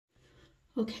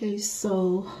Okay,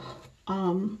 so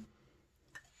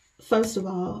first of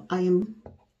all, I am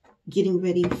getting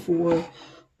ready for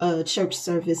a church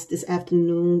service this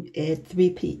afternoon at 3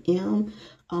 p.m.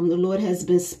 The Lord has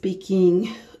been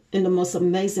speaking in the most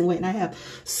amazing way, and I have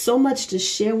so much to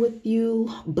share with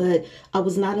you, but I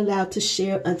was not allowed to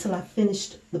share until I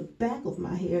finished the back of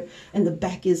my hair, and the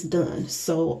back is done.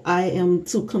 So I am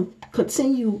to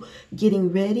continue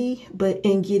getting ready, but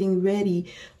in getting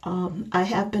ready, I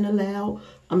have been allowed.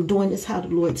 I'm doing this how the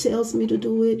Lord tells me to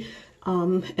do it.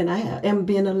 And I am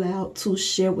being allowed to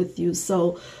share with you.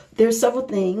 So there's several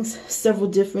things, several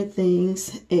different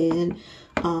things, and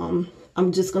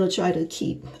I'm just going to try to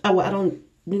keep,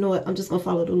 you know what, I'm just going to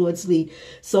follow the Lord's lead.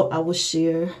 So I will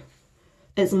share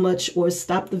as much or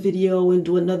stop the video and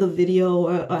do another video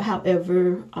or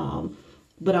however,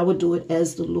 but I will do it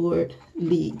as the Lord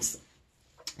leads.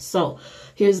 So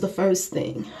here's the first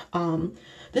thing.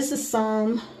 This is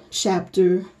Psalm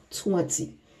chapter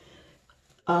 20.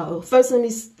 First, let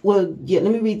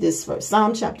me read this first.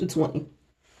 Psalm chapter 20.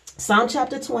 Psalm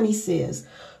chapter 20 says,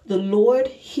 "The Lord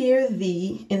hear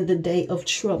thee in the day of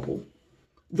trouble.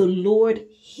 The Lord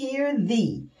hear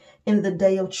thee in the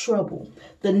day of trouble.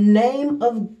 The name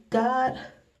of God,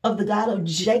 of the God of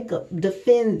Jacob,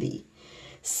 defend thee.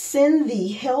 Send thee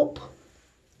help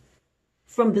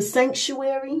from the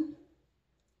sanctuary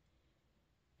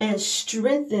and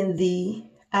strengthen thee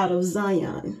out of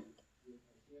Zion."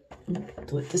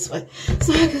 Do it this way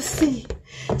so I can see.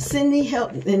 Send thee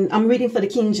help. And I'm reading for the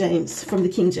King James, from the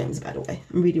King James, by the way.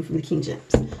 I'm reading from the King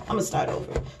James. I'm going to start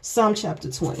over. Psalm chapter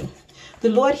 20. "The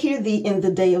Lord hear thee in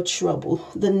the day of trouble.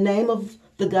 The name of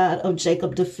the God of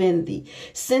Jacob defend thee.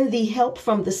 Send thee help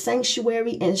from the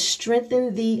sanctuary and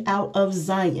strengthen thee out of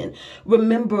Zion.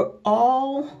 Remember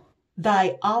all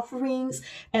thy offerings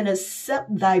and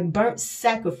accept thy burnt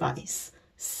sacrifice.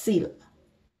 Selah.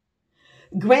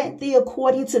 Grant thee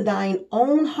according to thine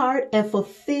own heart and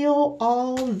fulfill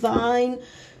all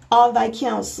thy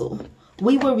counsel.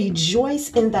 We will rejoice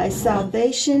in thy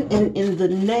salvation, and in the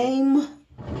name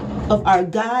of our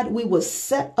God we will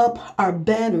set up our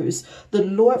banners. The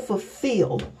Lord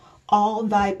fulfill all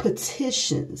thy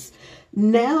petitions.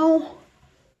 Now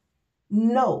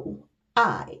know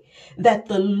I that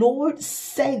the Lord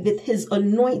saveth his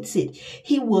anointed.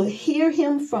 He will hear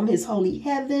him from his holy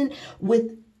heaven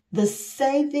with the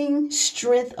saving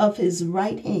strength of his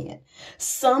right hand.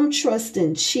 Some trust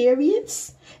in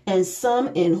chariots and some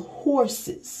in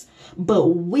horses, but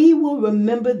we will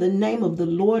remember the name of the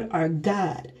Lord our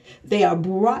God. They are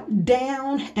brought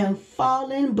down and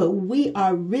fallen, but we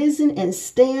are risen and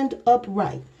stand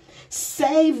upright.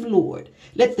 Save, Lord.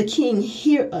 Let the King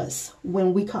hear us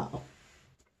when we call."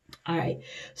 All right.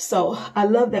 So I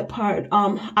love that part.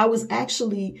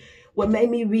 What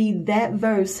made me read that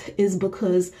verse is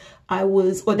because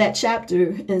or that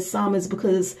chapter in Psalm is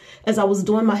because as I was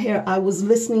doing my hair, I was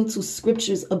listening to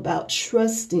scriptures about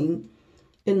trusting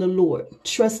in the Lord.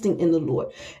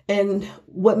 And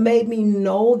what made me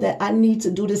know that I need to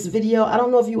do this video, I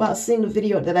don't know if you all seen the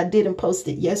video that I did and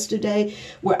posted yesterday,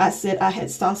 where I said I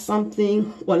had saw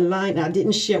something online. I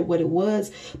didn't share what it was,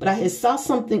 but I had saw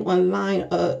something online,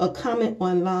 a comment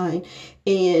online,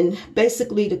 and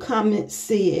basically the comment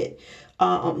said,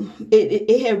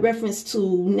 it had reference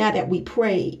to, now that we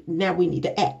prayed, now we need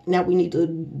to act, now we need to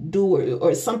do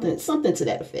or something to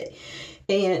that effect.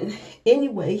 And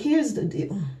anyway, here's the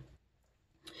deal.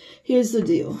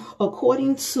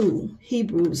 According to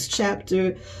Hebrews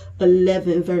chapter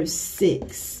 11, verse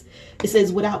 6, it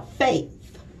says, without faith,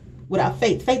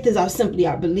 faith is simply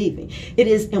our believing. It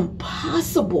is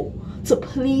impossible to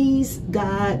please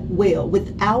God well.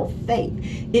 Without faith,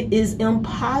 it is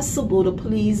impossible to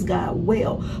please God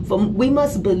well. For we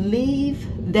must believe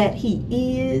that he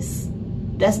is.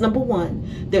 That's number one.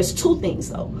 There's two things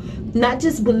though. Not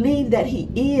just believe that he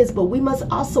is, but we must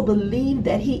also believe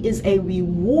that he is a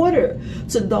rewarder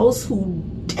to those who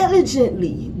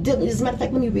diligently. As a matter of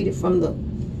fact, let me read it from the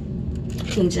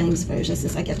King James Version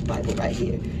since I got the Bible right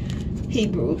here.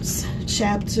 Hebrews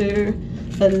chapter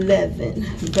 11,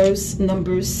 verse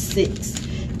number 6.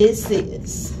 It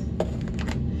says,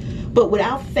 "But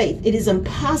without faith it is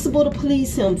impossible to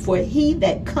please him, for he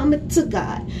that cometh to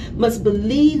God must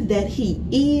believe that he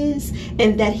is,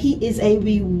 and that he is a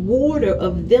rewarder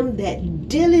of them that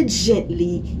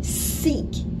diligently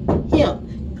seek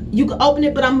him." You can open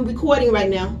it, but I'm recording right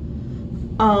now.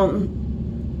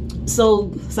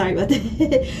 So sorry about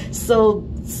that. So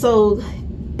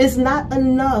it's not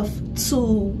enough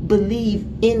to believe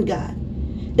in God.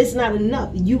 It's not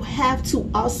enough. You have to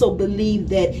also believe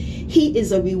that he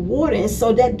is a rewarder. And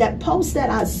so that post that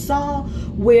I saw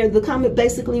where the comment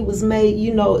basically was made,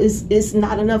 you know, it's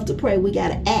not enough to pray. We got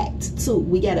to act too.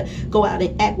 We got to go out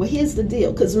and act. Well, here's the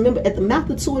deal. Because remember, at the mouth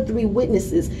of 2 or 3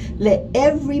 witnesses, let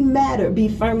every matter be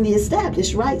firmly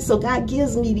established, right? So God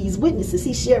gives me these witnesses.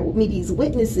 He shared with me these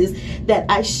witnesses that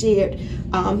I shared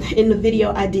in the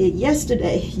video I did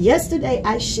yesterday. Yesterday,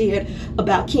 I shared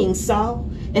about King Saul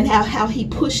and how he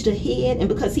pushed ahead, and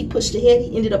because he pushed ahead,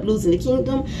 he ended up losing the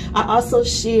kingdom. I also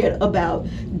shared about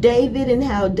David and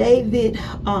how David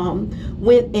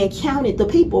went and counted the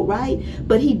people, right?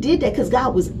 But he did that because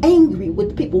God was angry with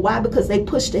the people. Why? Because they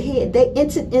pushed ahead. They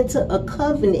entered into a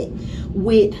covenant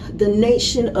with the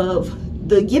nation of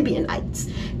the Gibeonites,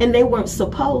 and they weren't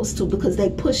supposed to because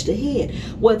they pushed ahead.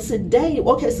 Well, today,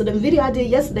 okay, so the video I did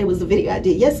yesterday was the video I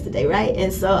did yesterday, right?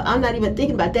 And so I'm not even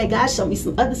thinking about that. God showed me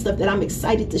some other stuff that I'm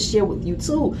excited to share with you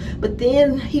too. But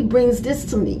then he brings this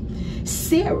to me.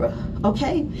 Sarah,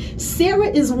 okay? Sarah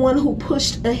is one who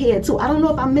pushed ahead too. I don't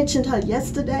know if I mentioned her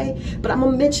yesterday, but I'm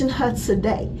going to mention her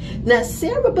today. Now,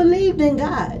 Sarah believed in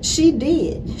God. She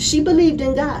did. She believed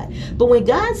in God. But when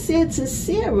God said to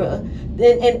Sarah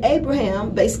and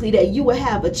Abraham, basically, that you will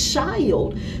have a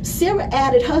child, Sarah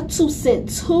added her 2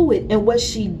 cents to it. And what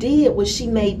she did was she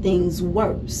made things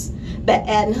worse by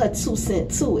adding her 2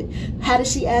 cents to it. How did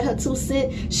she add her 2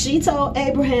 cents? She told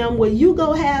Abraham, well, you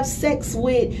go have sex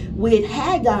with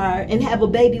Hagar and have a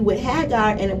baby with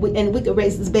Hagar, and we could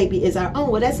raise this baby as our own.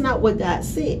 Well, that's not what God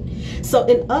said. So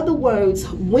in other words,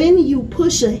 when you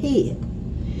push ahead,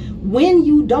 when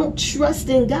you don't trust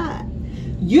in God,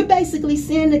 you're basically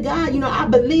saying to God, you know, I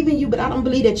believe in you, but I don't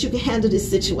believe that you can handle this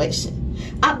situation.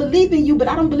 I believe in you, but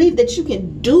I don't believe that you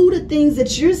can do the things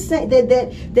that you're saying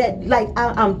that like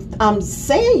I'm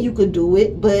saying you could do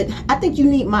it, but I think you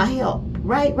need my help,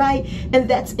 right? And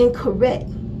that's incorrect.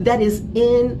 That is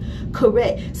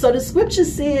incorrect. So the scripture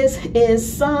says in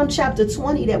Psalm chapter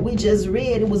 20 that we just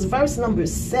read, it was verse number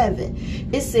 7.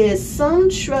 It says, some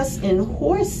trust in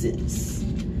horses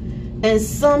and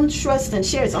some trust in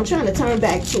chariots. I'm trying to turn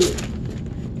back to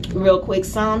it real quick.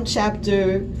 Psalm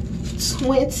chapter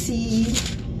 20,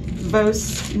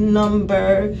 verse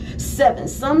number 7.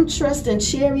 Some trust in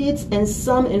chariots and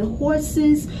some in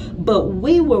horses, but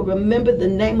we will remember the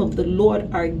name of the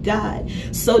Lord our God.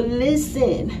 So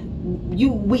listen,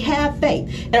 we have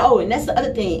faith. And that's the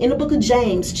other thing. In the book of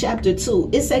James chapter 2,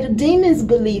 it say the demons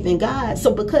believe in God.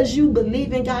 So because you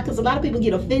believe in God, because a lot of people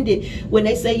get offended when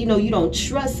they say, you know, you don't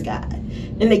trust God.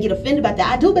 And they get offended about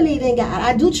that. I do believe in God.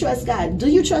 I do trust God. Do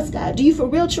you trust God? Do you for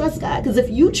real trust God? Because if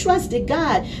you trusted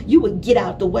God, you would get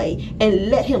out the way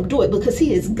and let him do it, because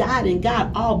he is God and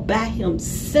God all by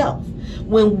himself.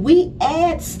 When we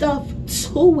add stuff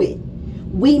to it,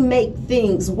 we make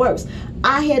things worse.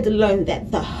 I had to learn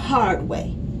that the hard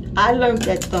way. I learned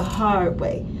that the hard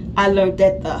way.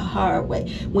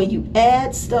 When you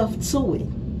add stuff to it,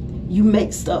 you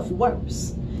make stuff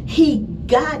worse. He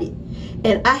got it.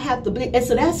 And I have to believe. And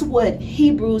so that's what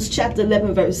Hebrews chapter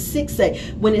 11 verse 6 say,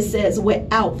 when it says,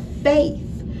 without faith,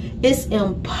 it's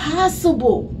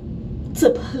impossible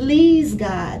to please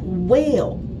God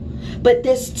well. But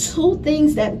there's 2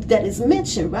 things that is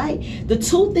mentioned, right? The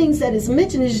 2 things that is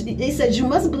mentioned is, it says you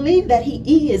must believe that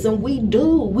he is, and we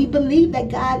do. We believe that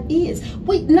God is.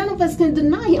 None of us can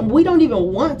deny him. We don't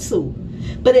even want to.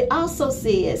 But it also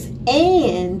says,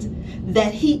 and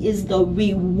that he is the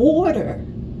rewarder,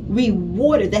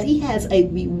 that he has a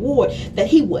reward, that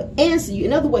he will answer you.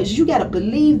 In other words, you got to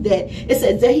believe that it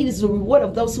says that he is the reward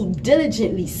of those who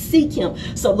diligently seek him.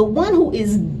 So the one who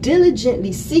is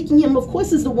diligently seeking him, of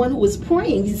course, is the one who is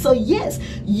praying. So yes,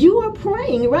 you are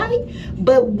praying, right?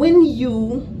 But when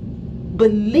you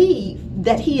believe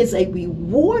that he is a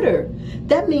rewarder,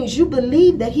 that means you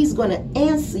believe that he's going to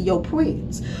answer your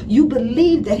prayers. You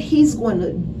believe that he's going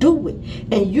to do it,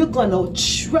 and you're going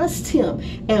to trust him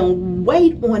and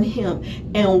wait on him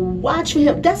and watch for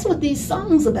him. That's what these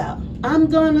songs about. I'm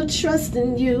going to trust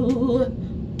in you.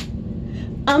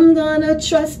 I'm going to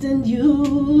trust in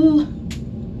you.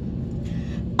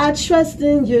 I trust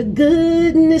in your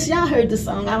goodness. Y'all heard the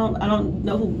song. I don't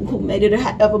know who made it or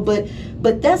however,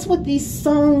 but that's what these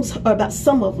songs are about.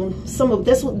 Some of them.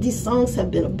 That's what these songs have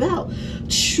been about.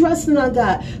 Trusting on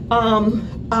God.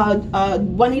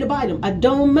 Juanita Bynum. I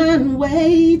don't mind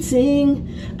waiting.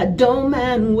 I don't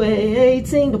mind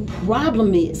waiting. The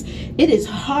problem is It is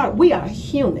hard. We are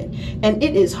human, and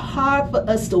it is hard for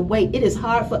us to wait. It is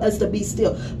hard for us to be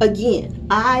still. Again,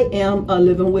 I am a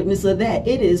living witness of that.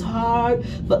 It is hard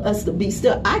for us to be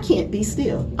still. I can't be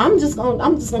still. I'm just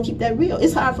gonna keep that real.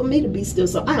 It's hard for me to be still.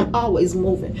 So I am always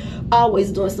moving,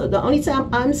 always doing stuff. The only time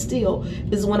I'm still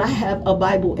is when I have a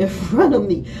Bible in front of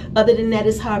me. Other than that,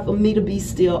 it's hard for me to be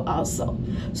still also.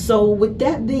 So with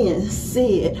that being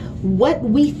said, what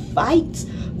we fight,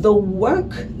 the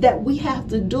work that we have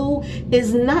to do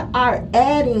is not our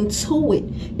adding to it.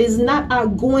 Is not our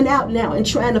going out now and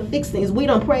trying to fix things. We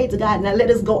don't pray to God, now let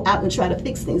us go out and try to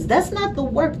fix things. That's not the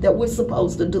work that we're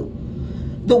supposed to do.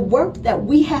 The work that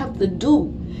we have to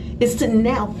do is to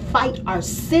now fight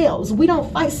ourselves. We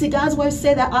don't fight. See, God's word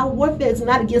said that our warfare is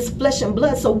not against flesh and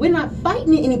blood. So we're not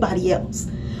fighting anybody else.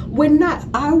 We're not.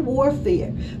 Our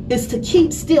warfare is to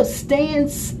keep still,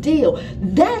 stand still.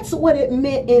 That's what it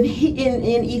meant in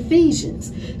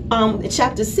Ephesians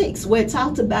chapter 6, where it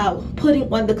talked about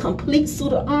putting on the complete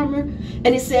suit of armor. And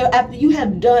it said, after you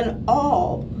have done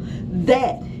all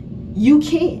that you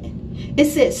can, it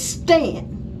says stand.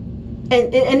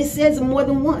 And it says more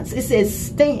than once. It says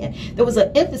stand. There was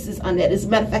an emphasis on that. As a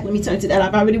matter of fact, let me turn to that.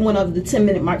 I've already went over the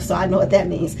 10-minute mark, so I know what that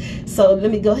means. So let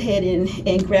me go ahead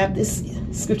and grab this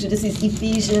scripture. This is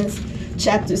Ephesians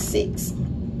chapter 6.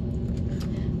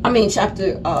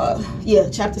 Chapter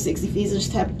 6. Ephesians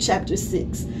chapter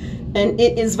 6. And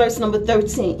it is verse number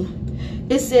 13.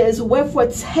 It says, wherefore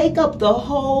take up the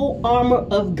whole armor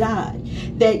of God,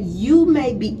 that you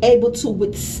may be able to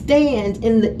withstand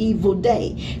in the evil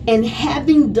day, and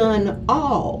having done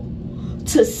all,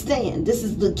 to stand. This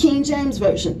is the King James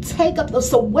Version. Take up the,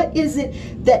 so what is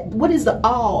the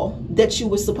all that you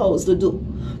were supposed to do?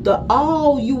 The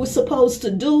all you were supposed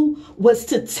to do was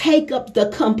to take up the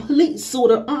complete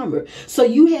suit of armor. So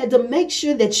you had to make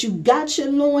sure that you got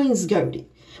your loins girded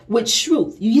with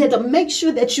truth. You had to make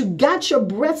sure that you got your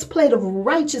breastplate of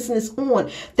righteousness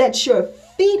on, that your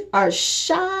feet are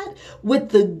shod with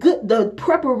the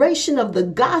preparation of the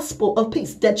gospel of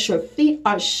peace, that your feet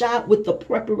are shod with the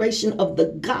preparation of the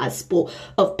gospel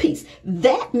of peace.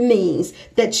 That means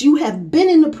that you have been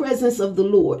in the presence of the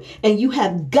Lord and you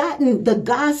have gotten the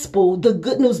gospel, the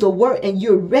good news, the word, and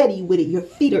you're ready with it. Your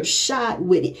feet are shod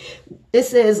with it. It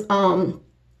says,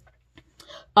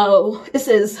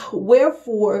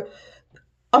 wherefore,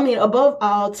 above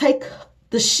all, take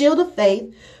the shield of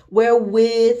faith,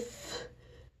 wherewith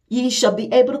ye shall be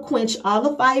able to quench all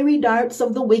the fiery darts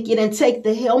of the wicked, and take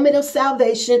the helmet of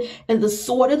salvation and the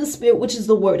sword of the Spirit, which is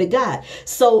the word of God.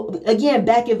 So again,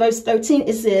 back in verse 13,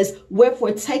 it says,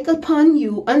 wherefore take upon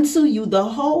you, unto you, the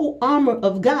whole armor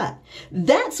of God.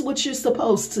 That's what you're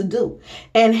supposed to do.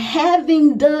 And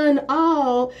having done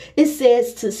all, it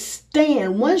says to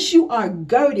stand. Once you are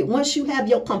girded, once you have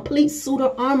your complete suit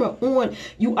of armor on,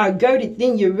 you are girded,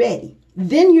 then you're ready.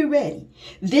 Then you're ready.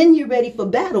 Then you're ready for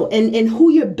battle. And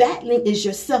who you're battling is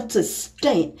yourself to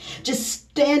stand. Just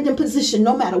stand in position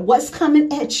no matter what's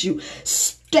coming at you.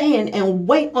 Stand and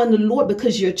wait on the Lord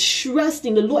because you're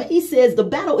trusting the Lord. He says the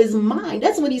battle is mine.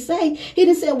 That's what he said. He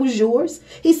didn't say it was yours.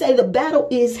 He said the battle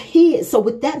is his. So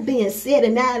with that being said,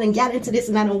 and now I done got into this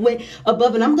and I done went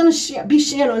above, and I'm going to be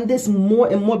sharing on this more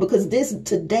and more because this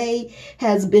today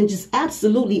has been just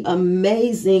absolutely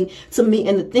amazing to me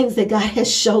and the things that God has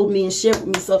showed me and shared with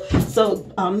me. So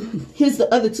here's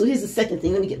the other two. Here's the second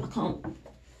thing. Let me get my comb.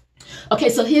 Okay,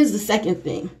 so here's the second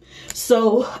thing.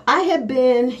 So I have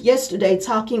been yesterday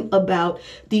talking about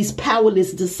these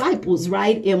powerless disciples,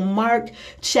 right? In Mark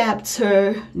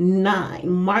chapter 9.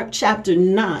 Mark chapter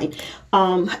 9.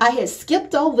 I had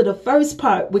skipped over the first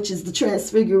part, which is the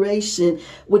transfiguration,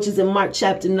 which is in Mark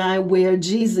chapter 9, where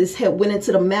Jesus had went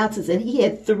into the mountains and he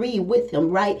had 3 with him,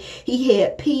 right? He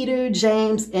had Peter,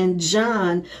 James, and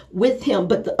John with him,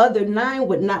 but the other 9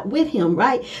 were not with him,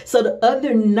 right? So the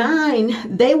other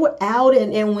 9, they were out,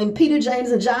 and when Peter,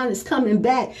 James, and John is coming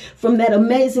back from that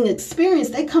amazing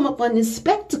experience, they come up on this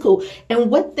spectacle, and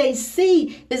what they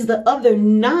see is the other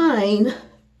 9,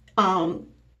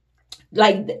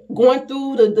 like going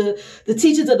through the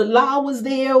teachers of the law was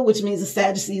there, which means the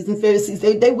Sadducees and Pharisees.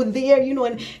 They were there,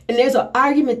 and there's an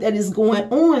argument that is going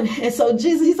on. And so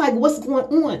Jesus, he's like, what's going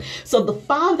on? So the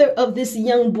father of this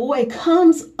young boy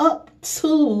comes up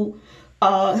to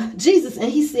Jesus and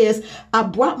he says, I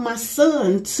brought my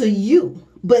son to you,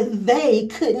 but they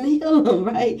couldn't heal him,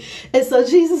 right? And so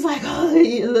Jesus like, oh,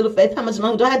 you little faith, how much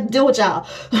longer do I have to deal with y'all?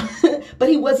 But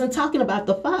he wasn't talking about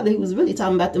the Father. He was really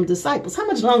talking about them disciples. How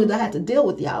much longer do I have to deal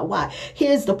with y'all? Why?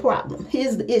 Here's the problem.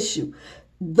 Here's the issue.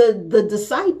 The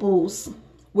disciples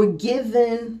were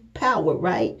given power,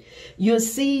 right? You'll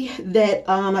see that,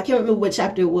 I can't remember what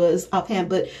chapter it was offhand,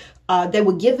 but they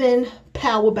were given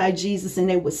power by Jesus and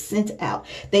they were sent out.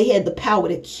 They had the power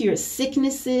to cure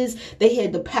sicknesses. They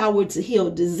had the power to heal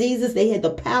diseases. They had the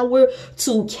power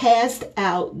to cast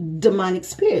out demonic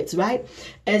spirits, right?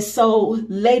 And so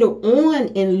later on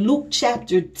in Luke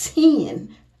chapter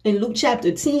 10,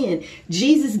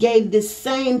 Jesus gave this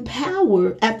same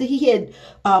power after he had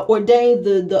ordained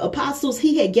the apostles.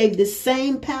 He had gave this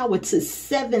same power to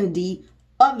 70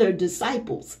 other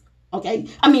disciples. Okay.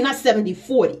 I mean, not 70,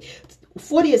 40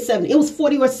 or 70. It was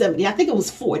 40 or 70. I think it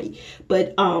was 40.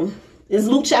 But it's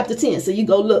Luke chapter 10. So you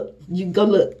go look.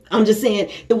 I'm just saying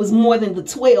it was more than the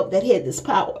 12 that had this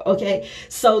power. Okay.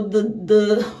 So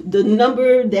the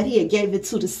number that he had gave it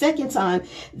to the second time,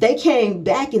 they came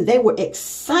back and they were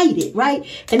excited, right?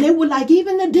 And they were like,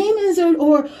 even the demons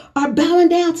are bowing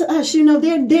down to us. You know,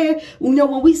 they're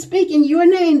when we speak in your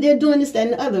name, they're doing this, that,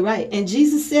 and the other, right? And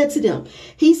Jesus said to them,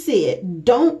 he said,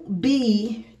 don't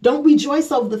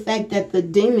rejoice over the fact that the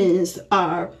demons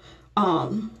are,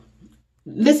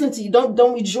 listen to you.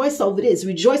 Don't rejoice over this.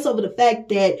 Rejoice over the fact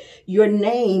that your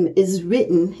name is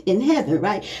written in heaven,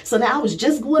 right? So now I was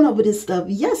just going over this stuff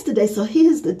yesterday. So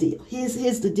here's the deal.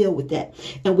 Here's the deal with that.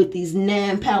 And with these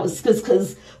 9 powers,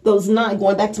 because those 9,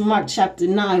 going back to Mark chapter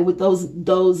 9, with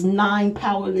those 9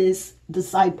 powerless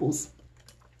disciples.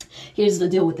 Here's the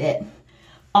deal with that.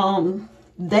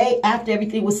 After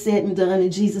everything was said and done,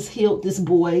 and Jesus healed this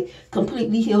boy,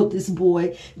 completely healed this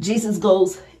boy, Jesus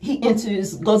goes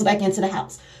back into the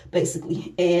house,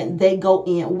 basically, and they go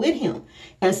in with him.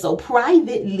 And so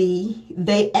privately,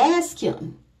 they ask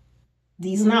him,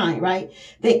 these 9, right?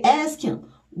 They ask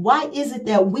him, why is it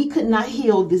that we could not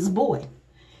heal this boy?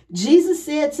 Jesus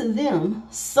said to them,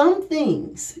 some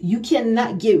things you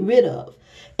cannot get rid of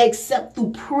except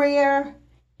through prayer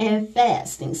and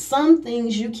fasting. Some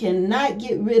things you cannot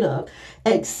get rid of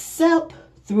except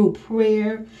through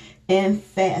prayer and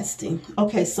fasting.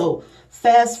 Okay, so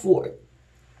fast forward.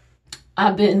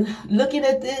 I've been looking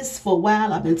at this for a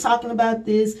while. I've been talking about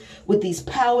this with these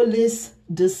powerless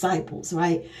disciples,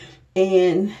 right?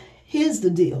 And here's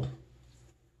the deal.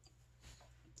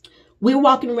 We're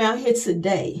walking around here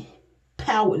today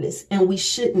powerless, and we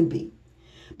shouldn't be.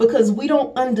 Because we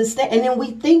don't understand. And then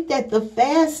we think that the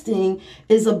fasting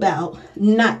is about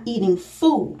not eating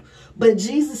food. But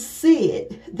Jesus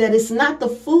said that it's not the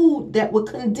food that will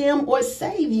condemn or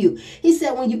save you. He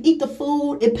said when you eat the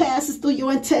food, it passes through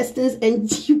your intestines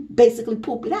and you basically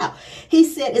poop it out. He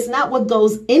said it's not what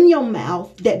goes in your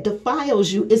mouth that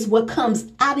defiles you. It's what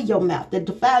comes out of your mouth that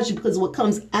defiles you, because what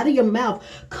comes out of your mouth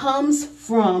comes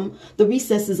from the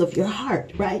recesses of your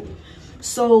heart, right?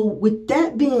 So with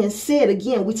that being said,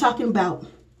 again, we're talking about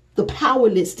the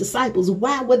powerless disciples.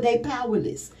 Why were they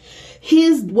powerless?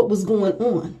 Here's what was going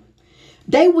on.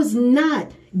 They was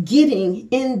not getting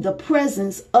in the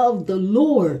presence of the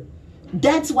Lord.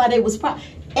 That's why they was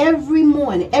every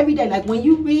morning, every day. Like when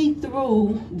you read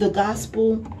through the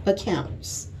gospel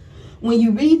accounts,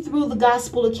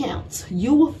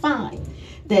 you will find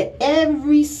that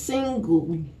every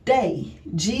single day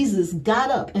Jesus got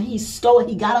up and he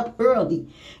got up early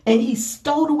and he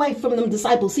stole away from them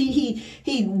disciples. He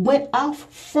went off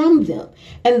from them.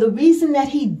 And the reason that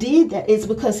he did that is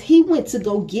because he went to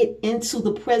go get into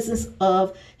the presence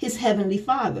of his heavenly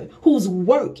Father, whose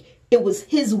work it was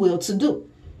his will to do.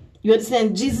 You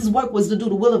understand? Jesus' work was to do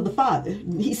the will of the Father.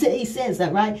 He says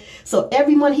that, right? So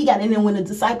every morning he got in, and when the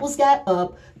disciples got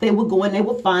up, they would go and they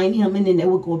would find him, and then they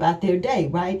would go about their day,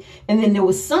 right? And then there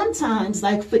was sometimes,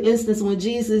 like for instance, when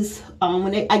Jesus,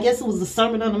 I guess it was the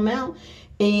Sermon on the Mount,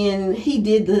 and he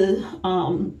did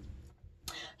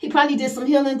he probably did some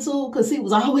healing too, because he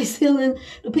was always healing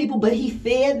the people, but he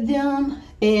fed them.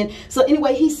 And so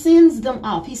anyway, he sends them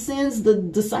off. He sends the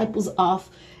disciples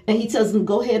off. And he tells them,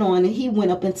 go head on. And he went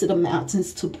up into the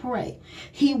mountains to pray.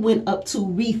 He went up to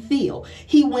refill.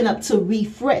 He went up to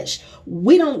refresh.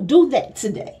 We don't do that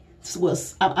today. Well,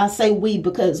 I say we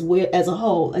because we're as a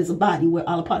whole, as a body, we're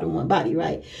all a part of one body,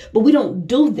 right? But we don't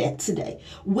do that today.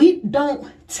 We don't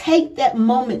take that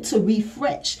moment to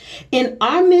refresh. In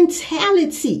our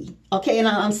mentality, okay, and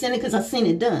I'm saying it because I've seen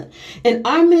it done. In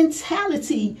our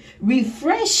mentality,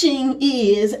 refreshing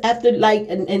is after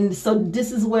and so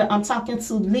this is where I'm talking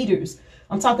to leaders.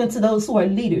 I'm talking to those who are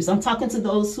leaders. I'm talking to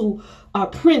those who are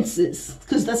princes,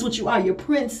 because that's what you are. You're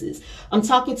princes. I'm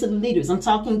talking to the leaders. I'm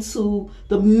talking to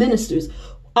the ministers.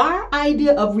 Our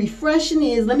idea of refreshing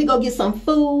is, let me go get some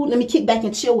food. Let me kick back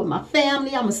and chill with my family.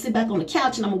 I'm going to sit back on the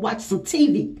couch and I'm going to watch some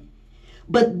TV.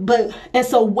 And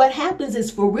so what happens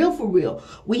is, for real,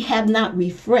 we have not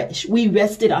refreshed. We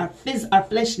rested our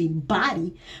fleshly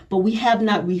body, but we have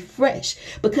not refreshed.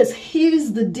 Because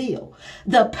here's the deal.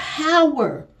 The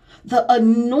power, the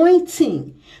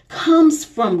anointing comes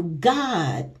from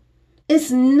God.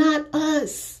 It's not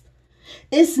us.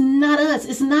 It's not us.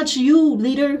 It's not you,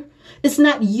 leader. It's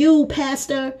not you,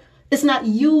 pastor. It's not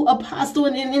you, apostle.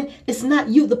 And it's not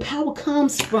you. The power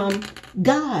comes from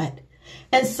God.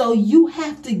 And so you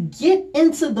have to get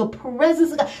into the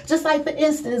presence of God. Just like, for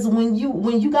instance, when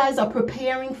you guys are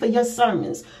preparing for your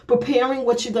sermons, preparing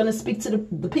what you're going to speak to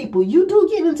the people, you do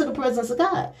get into the presence of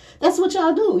God. That's what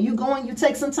y'all do. You go and you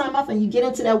take some time off and you get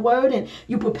into that word and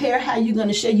you prepare how you're going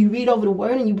to share. You read over the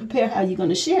word and you prepare how you're going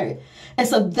to share it. And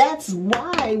so that's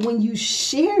why when you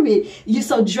share it, you're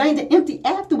so drained and empty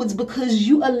afterwards, because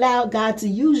you allowed God to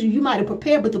use you. You might have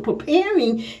prepared, but the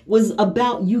preparing was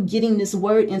about you getting this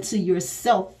word into yourself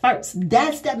first.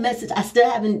 That's that message. I still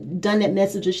haven't done that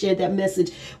message or shared that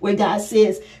message where God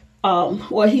says,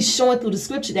 or he's showing through the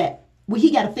scripture that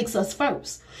he got to fix us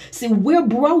first. See, we're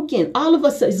broken. All of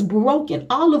us is broken.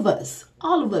 All of us.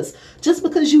 Just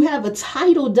because you have a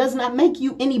title does not make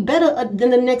you any better than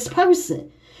the next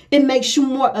person. It makes you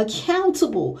more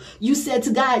accountable. You said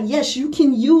to God, yes, you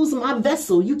can use my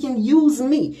vessel. You can use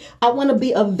me. I want to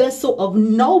be a vessel of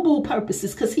noble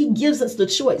purposes, because he gives us the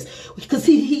choice, because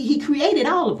he created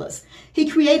all of us. He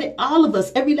created all of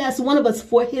us, every last one of us,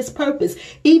 for his purpose.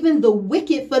 Even the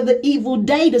wicked for the evil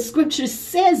day. The scripture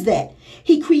says that.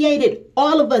 He created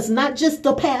all of us, not just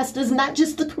the pastors, not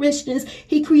just the Christians.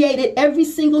 He created every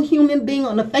single human being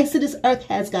on the face of this earth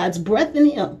has God's breath in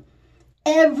him.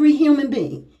 Every human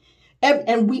being.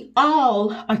 And we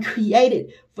all are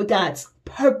created for God's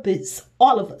purpose.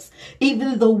 All of us.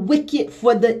 Even the wicked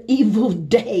for the evil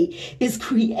day is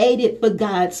created for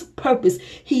God's purpose.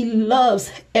 He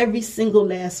loves every single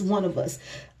last one of us.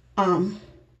 I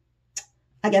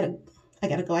gotta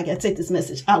go. I gotta take this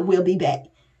message. I will be back.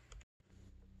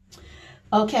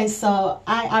 Okay, so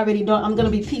I already know I'm going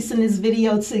to be piecing this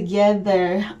video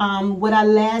together. What I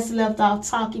last left off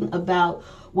talking about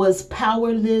was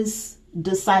powerless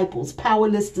disciples,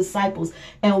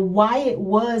 and why it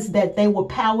was that they were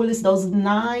powerless. Those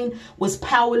 9 was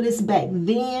powerless back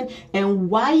then, and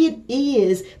why it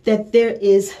is that there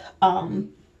is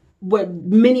where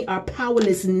many are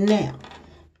powerless now.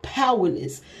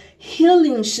 Powerless.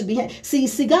 Healing should be had.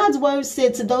 See, God's word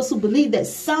said to those who believe that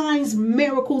signs,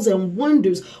 miracles, and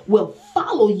wonders will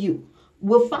follow you.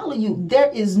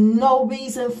 There is no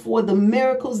reason for the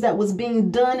miracles that was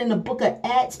being done in the book of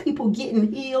Acts, people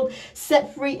getting healed,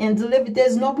 set free, and delivered.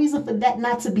 There's no reason for that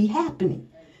not to be happening.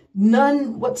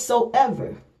 None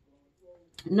whatsoever.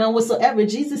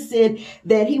 Jesus said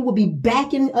that he will be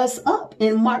backing us up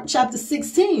in Mark chapter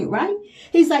 16, right?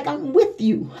 He's like, I'm with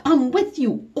you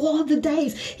all the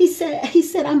days. He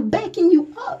said, I'm backing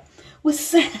you up with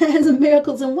signs and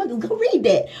miracles and wonders. Go read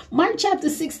that. Mark chapter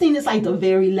 16 is like the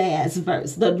very last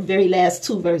verse, the very last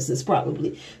 2 verses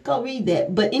probably. Go read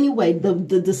that. But anyway, the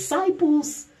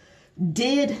disciples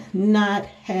did not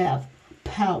have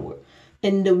power.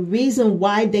 And the reason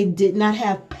why they did not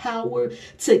have power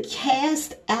to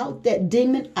cast out that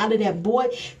demon out of that boy,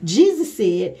 Jesus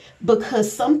said,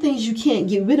 because some things you can't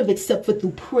get rid of except for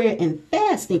through prayer and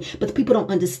fasting. But the people don't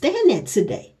understand that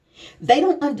today. They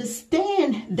don't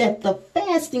understand that the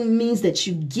fasting means that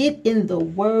you get in the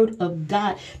word of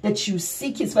God, that you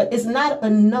seek his face. It's not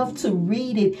enough to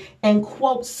read it and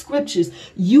quote scriptures.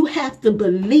 You have to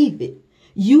believe it.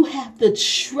 You have to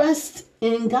trust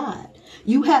in God.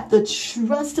 You have to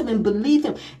trust him and believe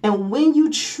him. And when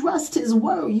you trust his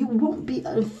word, you won't be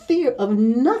in fear of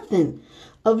nothing.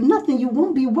 You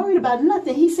won't be worried about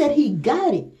nothing. He said he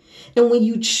got it. And when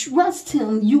you trust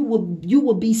him, you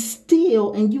will be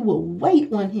still and you will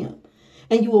wait on him.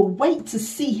 And you will wait to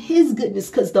see his goodness,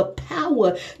 because the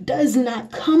power does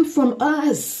not come from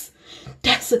us.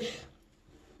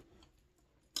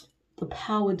 The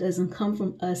power doesn't come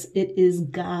from us. It is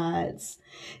God's.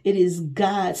 It is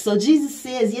God. So Jesus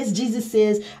says,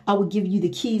 I will give you the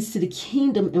keys to the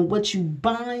kingdom, and what you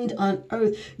bind on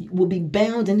earth will be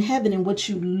bound in heaven, and what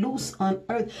you loose on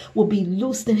earth will be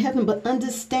loosed in heaven. But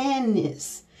understand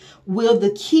this. Will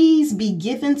the keys be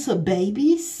given to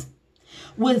babies?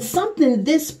 Will something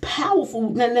this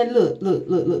powerful? Now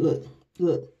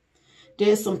look.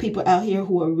 There's some people out here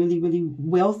who are really, really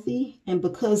wealthy, and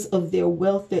because of their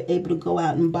wealth, they're able to go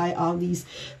out and buy all these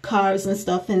cars and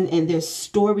stuff, and they're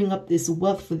storing up this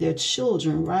wealth for their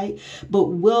children, right? But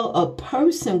will an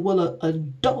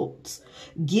adult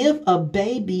give a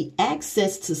baby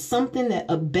access to something that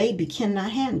a baby cannot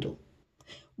handle?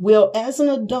 Well, as an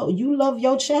adult, you love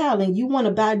your child and you want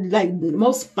to buy, like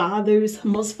most fathers,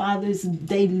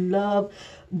 they love,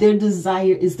 their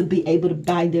desire is to be able to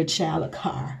buy their child a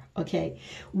car. Okay.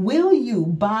 Will you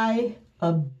buy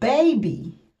a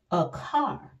baby a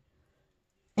car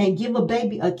and give a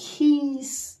baby the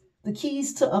keys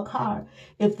to a car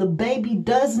if the baby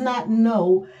does not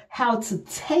know how to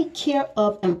take care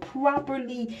of and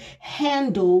properly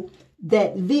handle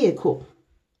that vehicle?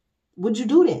 Would you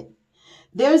do that?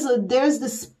 There's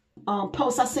this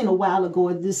post I seen a while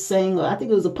ago, this saying, I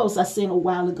think it was a post I seen a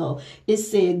while ago. It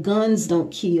said, guns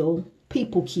don't kill,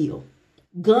 people kill.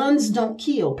 Guns don't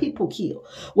kill, people kill.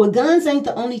 Well, guns ain't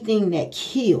the only thing that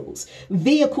kills.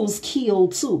 Vehicles kill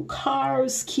too.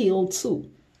 Cars kill too.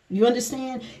 You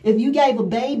understand? If you gave a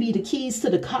baby the keys to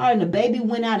the car and the baby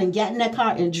went out and got in that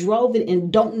car and drove it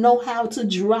and don't know how to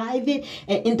drive it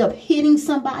and end up hitting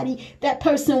somebody, that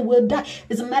person will die.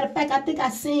 As a matter of fact, I think I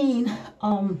seen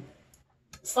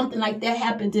something like that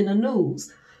happened in the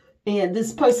news. And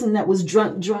this person that was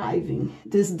drunk driving,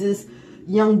 this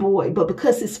young boy, but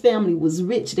because his family was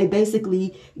rich, they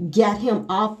basically got him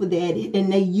off of that,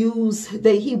 and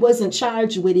he wasn't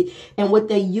charged with it, and what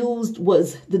they used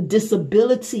was the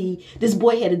disability. This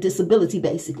boy had a disability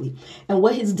basically, and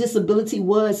what his disability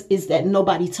was is that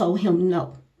nobody told him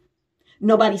no.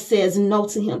 Nobody says no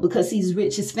to him because he's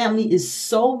rich. His family is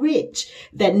so rich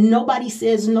that nobody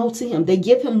says no to him. They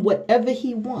give him whatever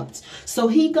he wants. So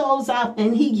he goes out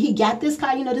and he got this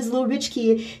car, you know, this little rich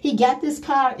kid. He got this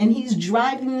car and he's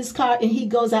driving this car, and he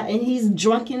goes out and he's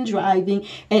drunken driving,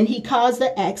 and he caused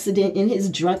an accident in his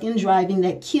drunken driving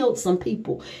that killed some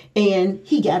people, and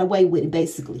he got away with it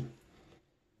basically.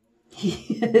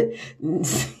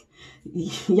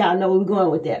 Y'all know where we're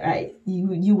going with that, right?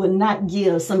 You would not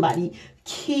give somebody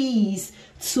keys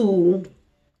to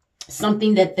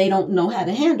something that they don't know how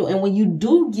to handle. And when you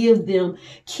do give them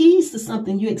keys to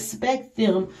something, you expect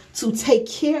them to take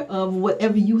care of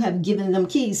whatever you have given them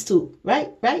keys to,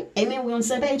 right? Right? Amen. We're on the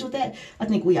same page with that? I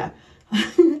think we are.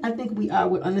 I think we are.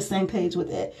 We're on the same page with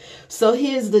that. So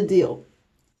here's the deal.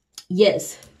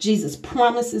 Yes, Jesus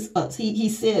promises us. He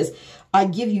says, I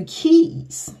give you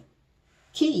keys,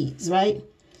 right?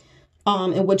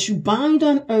 And what you bind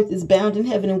on earth is bound in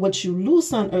heaven, and what you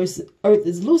loose on earth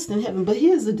is loosed in heaven. But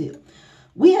here's the deal.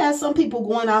 We have some people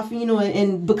going off, you know,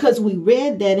 and because we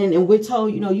read that and we're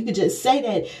told, you know, you could just say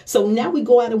that. So now we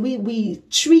go out and we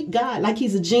treat God like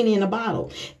he's a genie in a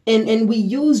bottle. And we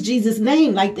use Jesus'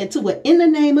 name like that too. But in the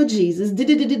name of Jesus, in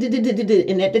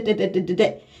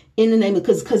the name of,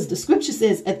 because the scripture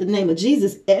says at the name of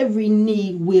Jesus, every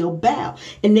knee will bow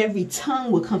and every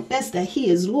tongue will confess that he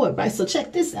is Lord, right? So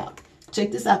check this out.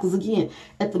 Check this out, because again,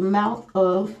 at the mouth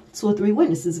of 2 or 3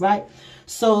 witnesses, right?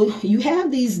 So you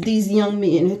have these young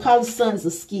men who call the sons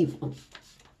of Sceva.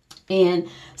 And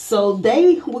so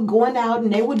they were going out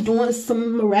and they were doing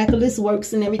some miraculous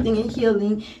works and everything and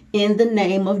healing in the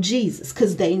name of Jesus,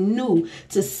 because they knew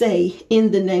to say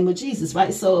in the name of Jesus,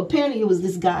 right? So apparently it was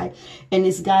this guy, and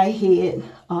this guy had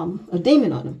a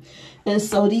demon on him. And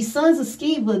so these sons of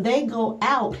Sceva, they go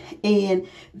out and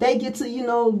they get to, you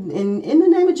know, in the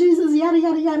name of Jesus, yada,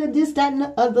 yada, yada, this, that, and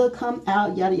the other, come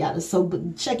out, yada, yada. So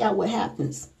but check out what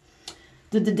happens.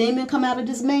 Did the demon come out of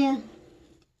this man?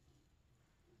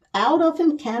 Out of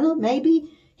him, kind of,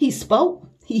 maybe. He spoke.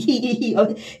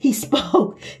 He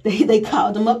spoke. They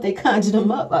called him up. They conjured him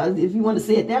up, if you want to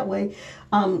say it that way.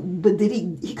 But did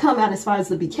he come out as far as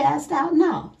to be cast out?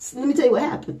 No. So let me tell you what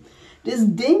happened. This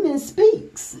demon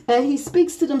speaks, and he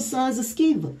speaks to them sons of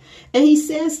Sceva. And he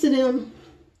says to them,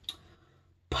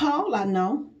 Paul I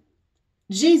know,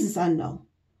 Jesus I know,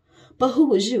 but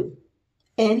who is you?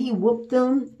 And he whooped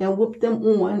them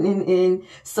on. And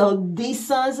so these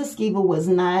sons of Sceva was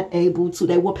not able to,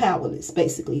 they were powerless,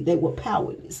 basically. They were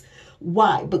powerless.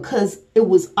 Why? Because it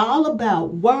was all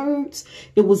about words.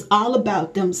 It was all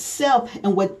about themselves.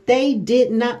 And what they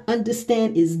did not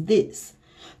understand is this.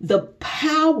 The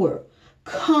power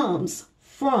comes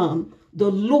from the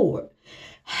Lord.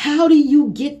 How do you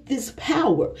get this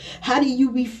power? How do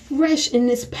you refresh in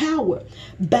this power?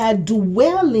 By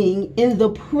dwelling in the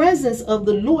presence of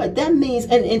the Lord. That means,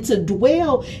 and to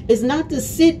dwell is not to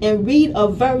sit and read a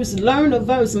verse, learn a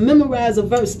verse, memorize a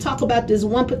verse, talk about this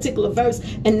one particular verse,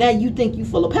 and now you think you're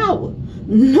full of power.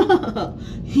 No,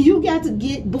 you got to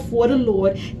get before the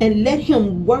Lord and let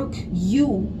him work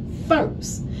you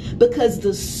first. Because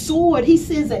the sword, he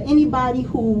says that anybody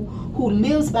who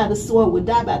lives by the sword will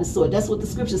die by the sword. That's what the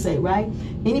scriptures say, right?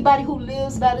 Anybody who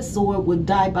lives by the sword will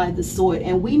die by the sword.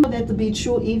 And we know that to be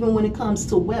true even when it comes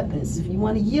to weapons. If you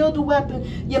want to yield a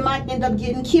weapon, you might end up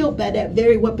getting killed by that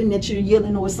very weapon that you're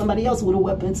yielding, or somebody else with a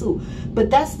weapon too. But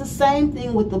that's the same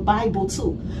thing with the Bible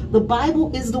too. The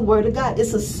Bible is the word of God.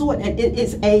 It's a sword, and it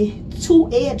is a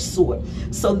two-edged sword.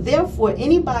 So therefore,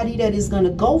 anybody that is going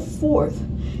to go forth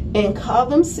and call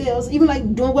themselves, even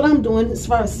like doing what I'm doing as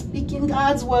far as speaking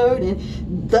God's word,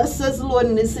 and thus says the Lord,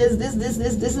 and it says this,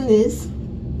 and this.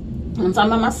 I'm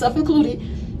talking about myself included.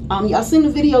 Y'all seen the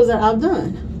videos that I've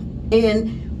done.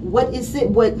 And what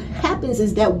happens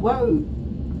is that word,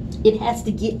 it has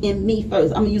to get in me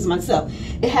first. I'm going to use myself.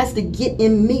 It has to get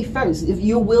in me first. If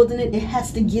you're wielding it, it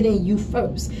has to get in you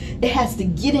first. It has to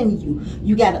get in you.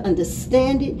 You got to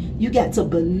understand it. You got to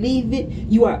believe it.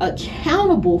 You are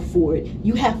accountable for it.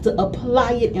 You have to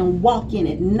apply it and walk in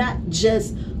it, not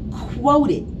just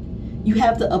quote it. You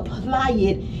have to apply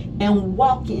it and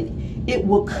walk in it. It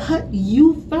will cut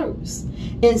you first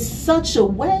in such a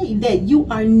way that you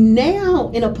are now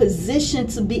in a position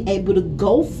to be able to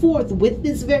go forth with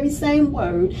this very same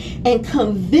word and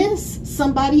convince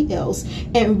somebody else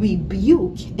and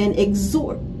rebuke and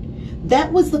exhort.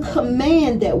 That was the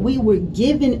command that we were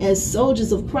given as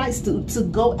soldiers of Christ to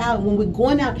go out when we're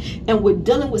going out and we're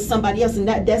dealing with somebody else. And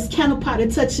that's kind of part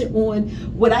of touching on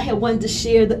what I had wanted to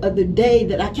share the other day,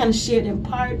 that I kind of shared in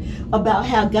part about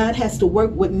how God has to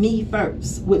work with me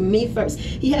first. With me first.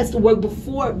 He has to work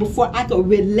before I could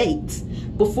relate,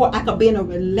 before I could be in a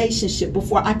relationship,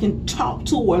 before I can talk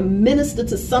to or minister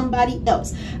to somebody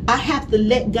else. I have to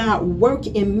let God work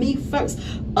in me first.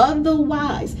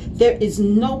 Otherwise, there is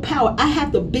no power. I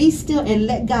have to be still and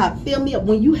let God fill me up.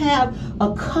 When you have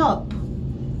a cup,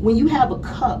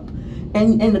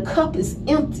 and the cup is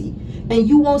empty, and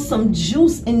you want some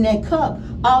juice in that cup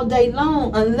all day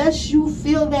long, unless you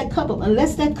fill that cup up,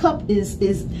 unless that cup is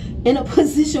in a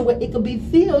position where it could be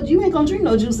filled, you ain't gonna drink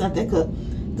no juice out that cup.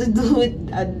 To do it,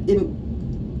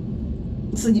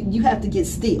 so you have to get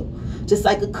still. Just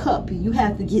like a cup, you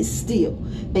have to get still,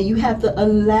 and you have to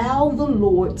allow the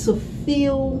Lord to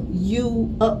fill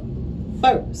you up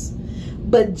first.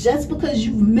 But just because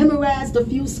you've memorized a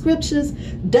few scriptures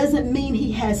doesn't mean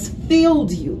he has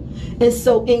filled you. And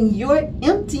so in your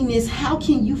emptiness, how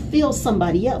can you fill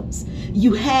somebody else?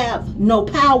 You have no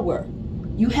power.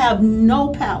 You have no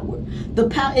power. The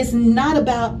power is not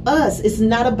about us. It's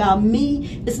not about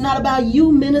me. It's not about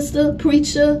you, minister,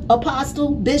 preacher,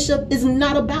 apostle, bishop. It's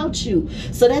not about you.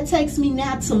 So that takes me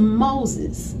now to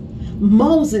Moses.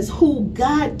 Moses, who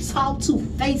God talked to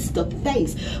face to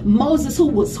face. Moses, who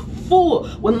was full.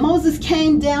 When Moses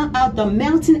came down out the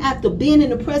mountain after being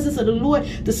in the presence of the Lord,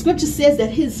 the scripture says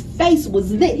that his face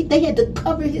was lit. They had to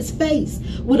cover his face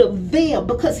with a veil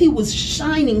because he was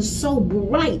shining so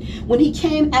bright when he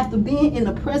came after being in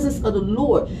the presence of the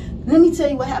Lord. Let me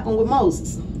tell you what happened with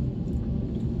Moses.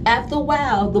 After a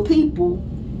while, the people,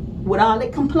 with all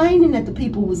that complaining that the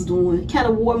people was doing, kind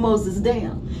of wore Moses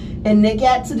down. And they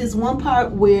got to this one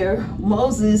part where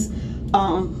Moses,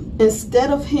 instead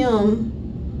of him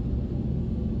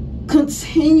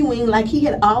continuing like he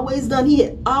had always done, he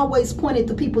had always pointed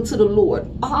the people to the Lord,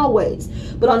 always.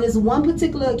 But on this one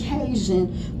particular occasion,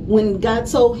 when God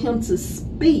told him to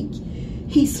speak,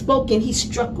 he spoke and he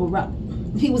struck a rock.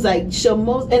 He was like, show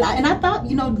Moses, and I thought,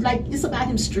 like it's about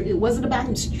him. It wasn't about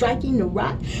him striking the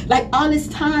rock. Like all this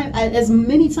time, as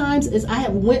many times as I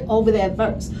have went over that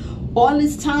verse, all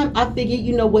this time I figured,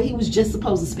 he was just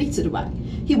supposed to speak to the rock.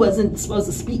 He wasn't supposed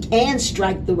to speak and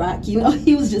strike the rock. He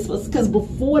was just supposed to, because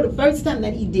before the first time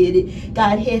that he did it,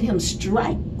 God had him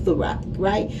strike the rock,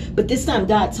 right? But this time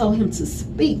God told him to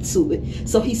speak to it.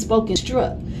 So he spoke and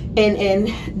struck.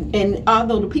 And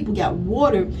although the people got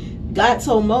water, God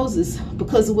told Moses,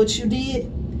 because of what you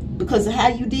did, because of how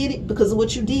you did it, because of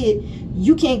what you did,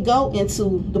 you can't go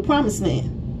into the promised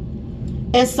land.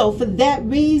 And so for that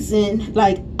reason,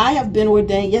 like, I have been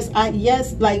ordained. Yes, I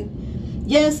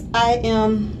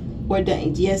am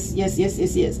ordained.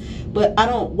 Yes. But I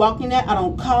don't walk in that. I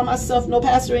don't call myself no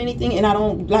pastor or anything. And I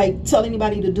don't like tell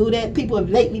anybody to do that. People have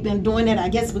lately been doing that, I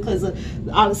guess, because of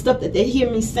all the stuff that they hear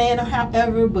me saying or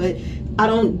however. But I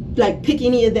don't like pick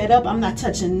any of that up. I'm not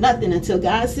touching nothing until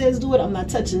God says do it. I'm not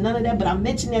touching none of that. But I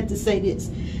mention that to say this.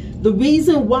 The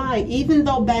reason why, even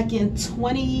though back in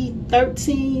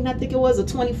 2013, I think it was, or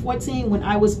 2014, when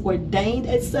I was ordained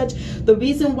as such, the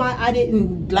reason why I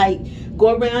didn't like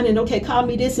go around and, okay, call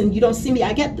me this and you don't see me.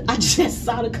 I just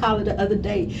saw the collar the other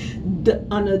day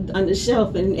on the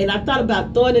shelf, and I thought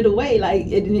about throwing it away, like,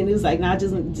 and it was like, nah,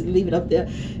 just leave it up there.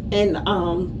 And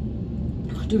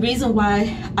The reason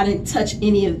why I didn't touch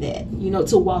any of that, you know,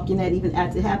 to walk in that even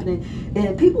after happening.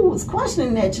 And people was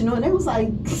questioning that, you know, and they was like,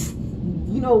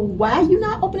 you know, why are you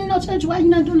not opening no church? Why are you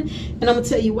not doing it? And I'm going to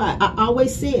tell you why. I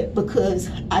always said, because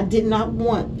I did not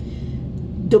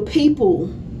want the people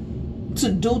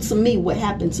to do to me what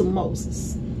happened to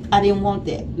Moses. I didn't want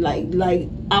that. Like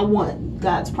I want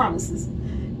God's promises.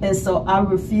 And so I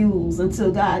refuse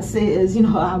until God says, you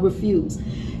know, I refuse.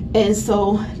 And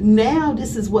so now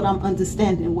this is what I'm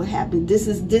understanding what happened. This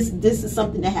is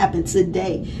something that happened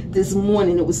today, this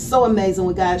morning. It was so amazing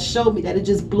when God showed me that. It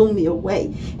just blew me away.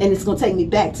 And it's going to take me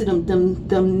back to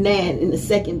them nan in a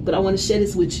second. But I want to share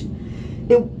this with you.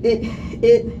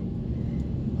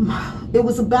 It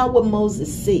was about what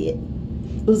Moses said.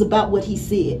 It was about what he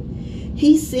said.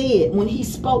 He said when he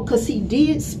spoke, because he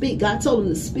did speak, God told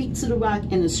him to speak to the rock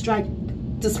and to strike,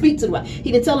 to speak to the rock.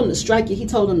 He didn't tell him to strike it. He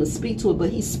told him to speak to it, but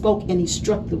he spoke and he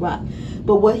struck the rock.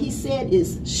 But what he said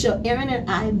is, shall Aaron and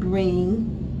I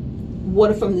bring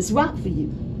water from this rock for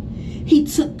you? He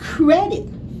took credit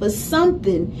for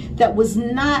something that was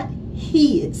not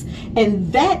his.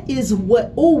 And that is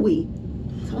what,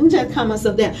 I'm trying to calm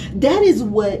myself down. That is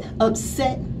what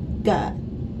upset God.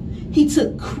 He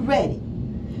took credit.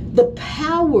 The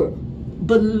power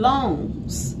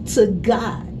belongs to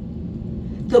God.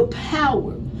 The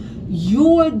power,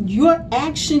 your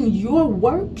action, your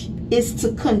work is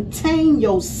to contain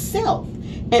yourself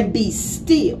and be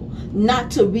still,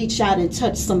 not to reach out and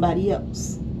touch somebody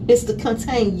else. It's to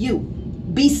contain you,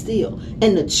 be still,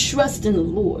 and to trust in the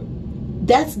Lord.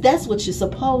 That's what you're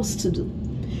supposed to do.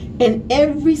 And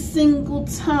every single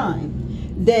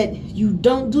time that you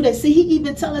don't do that, see, he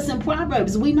even tells us in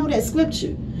Proverbs, we know that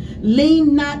scripture,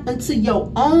 lean not unto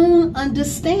your own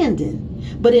understanding,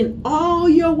 but in all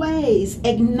your ways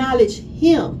acknowledge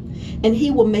him, and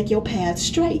he will make your path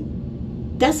straight.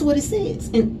 That's what it says.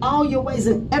 In all your ways,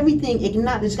 in everything,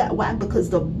 acknowledge God. Why?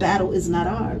 Because the battle is not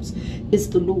ours. It's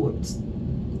the Lord's.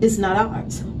 It's not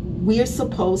ours. We're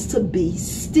supposed to be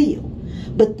still.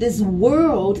 But this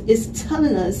world is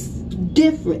telling us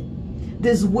different.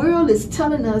 This world is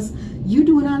telling us, you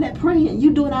doing all that praying,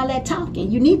 you doing all that talking,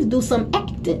 you need to do some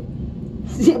acting.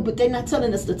 Yeah, but they're not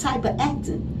telling us the type of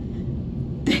acting.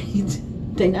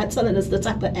 They're not telling us the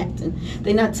type of acting.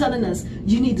 They're not telling us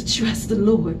you need to trust the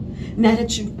Lord. Now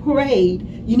that you've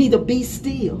prayed, you need to be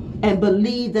still and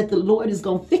believe that the Lord is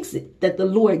going to fix it, that the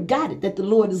Lord got it, that the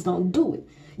Lord is going to do it.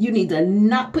 You need to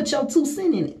not put your 2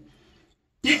 cents in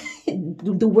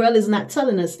it. The world is not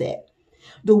telling us that.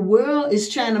 The world is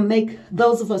trying to make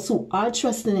those of us who are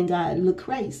trusting in God look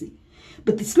crazy.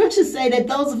 But the scriptures say that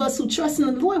those of us who trust in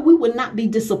the Lord, we will not be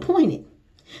disappointed.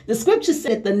 The scripture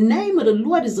said the name of the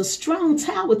Lord is a strong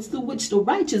tower through which the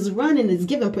righteous run and is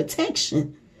given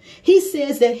protection. He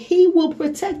says that he will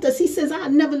protect us. He says,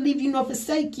 I'll never leave you nor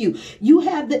forsake you. You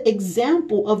have the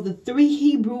example of the 3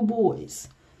 Hebrew boys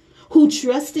who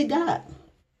trusted God,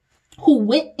 who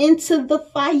went into the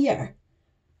fire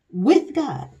with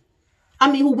God.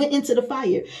 Who went into the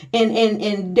fire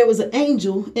and there was an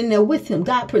angel in there with him.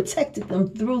 God protected them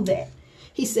through that.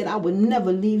 He said, I will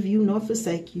never leave you nor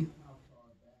forsake you.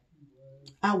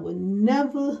 I will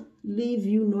never leave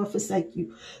you nor forsake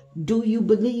you. Do you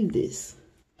believe this?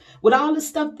 With all the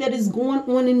stuff that is going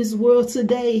on in this world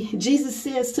today, Jesus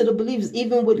says to the believers,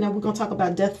 even with, now we're going to talk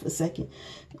about death for a second.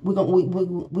 We're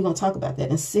going to talk about that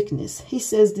in sickness. He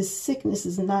says this sickness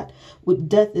is not with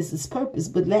death as its purpose,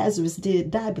 but Lazarus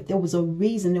did die, but there was a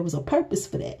reason, there was a purpose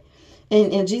for that.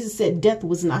 And Jesus said death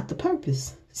was not the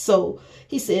purpose. So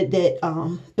he said that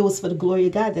it was for the glory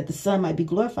of God, that the Son might be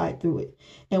glorified through it.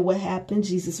 And what happened?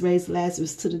 Jesus raised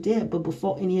Lazarus to the dead. But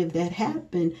before any of that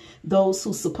happened, those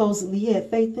who supposedly had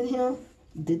faith in him,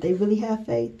 did they really have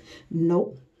faith?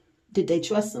 Nope. Did they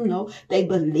trust him? No. They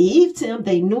believed him.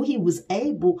 They knew he was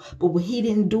able. But when he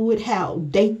didn't do it how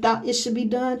they thought it should be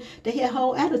done, they had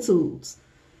whole attitudes.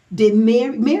 Did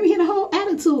Mary had a whole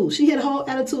attitude. She had a whole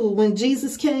attitude when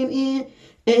Jesus came in.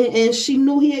 And she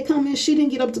knew he had come in. She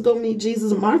didn't get up to go meet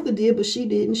Jesus. Martha did, but she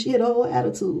didn't. She had a whole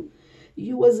attitude.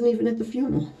 You wasn't even at the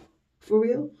funeral. For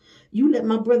real? You let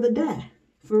my brother die.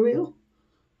 For real?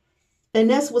 And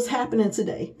that's what's happening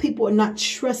today. People are not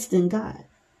trusting God.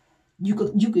 You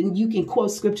can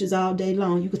quote scriptures all day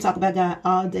long. You can talk about God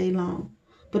all day long.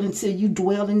 But until you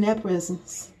dwell in that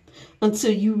presence,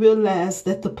 until you realize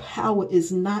that the power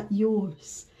is not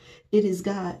yours, it is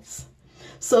God's.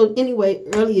 So anyway,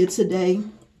 earlier today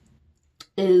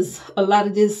is a lot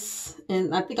of this,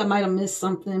 and I think I might have missed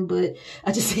something, but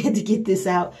I just had to get this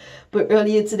out. But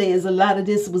earlier today is a lot of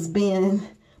this was being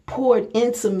poured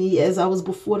into me as I was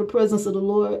before the presence of the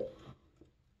Lord.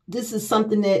 This is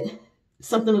something a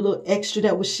little extra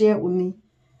that was shared with me.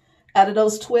 Out of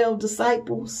those 12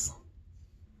 disciples,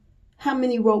 how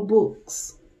many wrote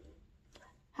books?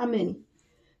 How many?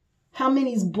 How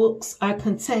many books are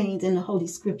contained in the Holy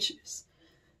Scriptures?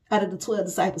 Out of the 12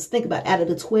 disciples, think about it. Out of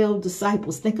the 12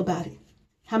 disciples, think about it.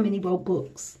 How many wrote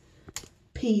books?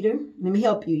 Peter, let me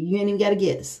help you. You ain't even got to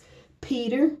guess.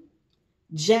 Peter,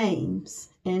 James,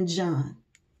 and John.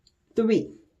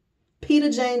 3. Peter,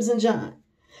 James, and John.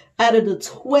 Out of the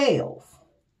 12,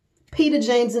 Peter,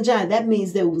 James, and John, that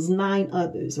means there was 9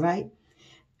 others, right?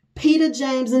 Peter,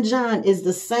 James, and John is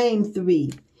the same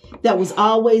 3 that was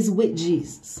always with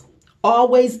Jesus,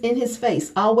 always in his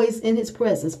face, always in his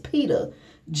presence. Peter,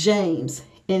 James,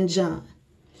 and John.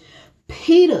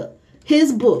 Peter,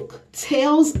 his book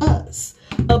tells us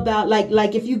about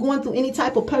like if you're going through any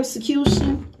type of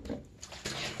persecution,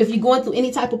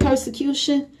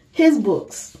 his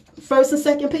books, 1st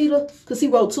and 2nd Peter, because he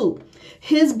wrote 2.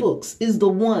 His books is the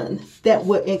one that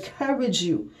will encourage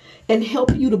you and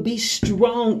help you to be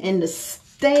strong and to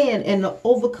stand and to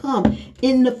overcome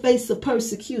in the face of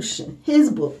persecution. His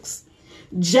books.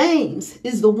 James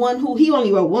is the one who, he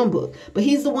only wrote 1 book, but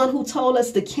he's the one who told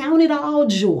us to count it all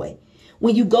joy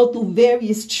when you go through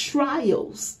various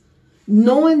trials,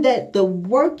 knowing that the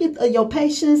work of your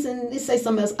patience, and it say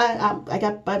something else. I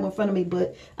got Bible in front of me,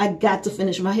 but I got to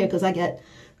finish my hair because I got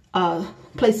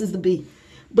places to be.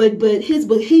 But his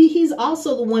book, he's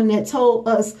also the one that told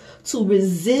us to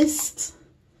resist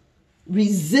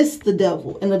the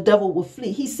devil and the devil will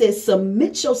flee. He said,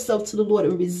 submit yourself to the Lord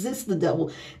and resist the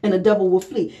devil and the devil will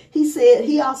flee. He said,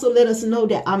 he also let us know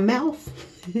that our mouth,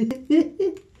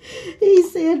 he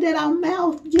said that our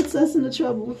mouth gets us into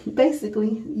trouble.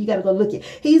 Basically, you got to go look at.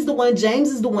 He's the one, James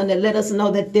is the one that let us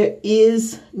know that there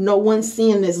is no one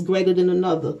sin that's greater than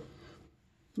another.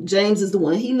 James is the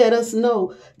one. He let us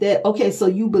know that, okay, so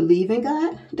you believe in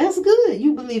God? That's good.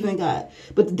 You believe in God.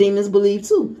 But the demons believe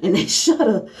too. And they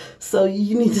shudder. So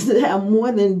you need to have more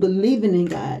than believing in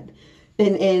God.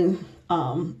 And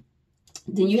then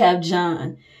you have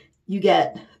John. You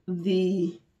got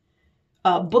the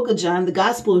book of John, the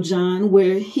Gospel of John,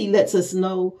 where he lets us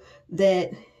know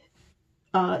that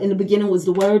in the beginning was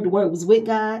the Word was with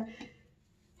God.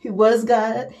 He was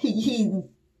God. He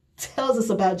tells us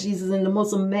about Jesus in the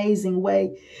most amazing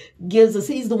way.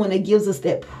 He's the one that gives us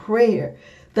that prayer,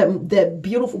 that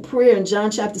beautiful prayer in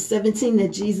John chapter 17 that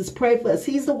Jesus prayed for us.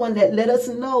 He's the one that let us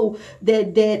know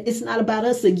that it's not about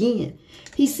us again.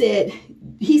 He said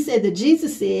that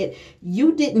Jesus said,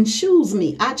 you didn't choose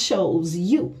me. I chose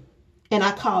you. And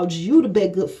I called you to bear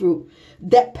good fruit.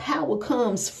 That power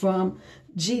comes from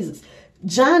Jesus.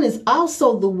 John is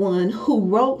also the one who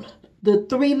wrote the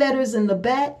 3 letters in the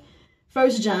back. 1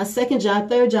 John, 2 John,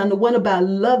 3 John, the one about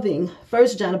loving. 1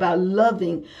 John about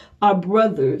loving our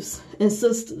brothers and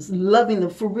sisters, loving them,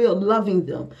 for real, loving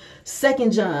them. 2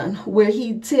 John, where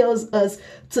he tells us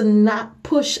to not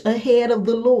push ahead of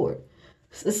the Lord.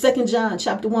 2 John,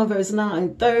 chapter 1, verse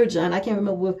 9. 3 John, I can't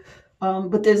remember,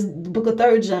 but there's the book of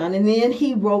 3 John. And then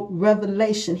he wrote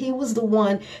Revelation. He was the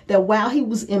one that while he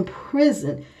was in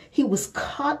prison, he was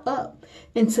caught up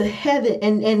into heaven.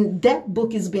 And that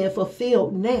book is being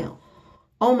fulfilled now.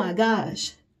 Oh my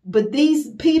gosh. But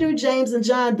these Peter, James, and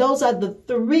John, those are the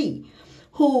 3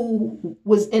 who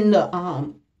was in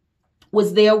the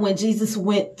was there when Jesus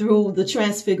went through the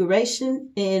transfiguration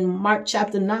in Mark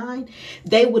chapter 9.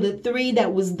 They were the 3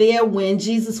 that was there when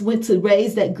Jesus went to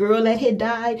raise that girl that had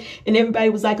died. And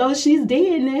everybody was like, oh, she's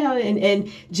dead now.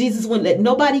 And Jesus wouldn't let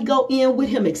nobody go in with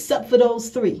him except for those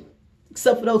 3.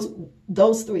 Except for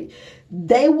those 3.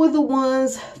 They were the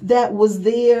ones that was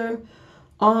there.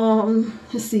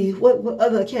 Let's see, what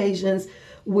other occasions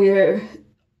where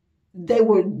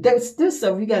there's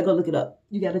several. You gotta go look it up.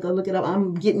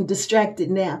 I'm getting distracted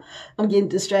now.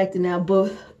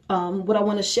 But what I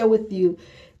want to share with you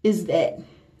is that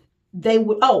they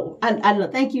would, I know,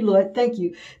 thank you, Lord, thank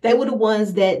you. They were the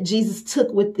ones that Jesus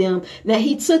took with them. Now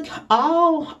he took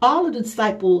all of the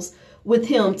disciples with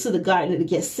him to the Garden of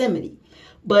Gethsemane.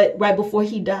 But right before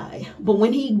he died. But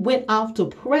when he went off to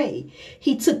pray,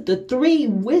 he took the 3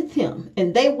 with him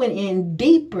and they went in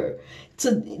deeper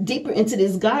into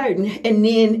this garden. And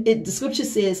then the scripture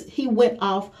says he went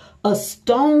off a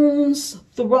stone's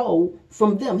throw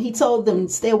from them. He told them,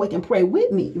 stay awake and pray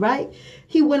with me, right?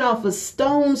 He went off a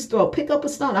stone's throw. Pick up a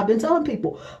stone. I've been telling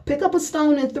people, pick up a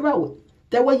stone and throw it.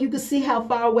 That way you can see how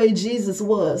far away Jesus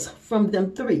was from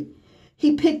them 3.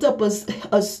 He picked up it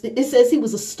says he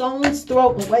was a stone's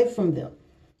throw away from them.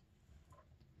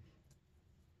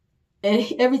 And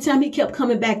every time he kept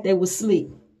coming back, they would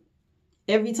sleep.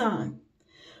 Every time.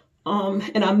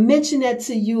 And I mentioned that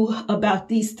to you about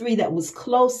these three that was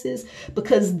closest,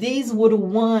 because these were the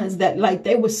ones that, like,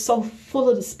 they were so full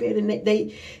of the Spirit, and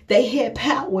they had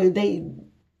power. They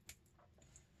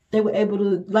were able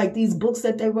to, like, these books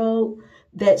that they wrote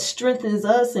that strengthens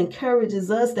us, encourages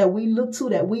us, that we look to,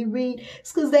 that we read.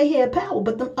 It's because they had power.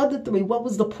 But the other three, what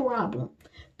was the problem?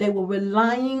 They were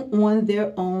relying on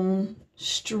their own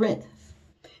strength.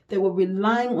 They were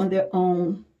relying on their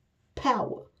own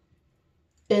power.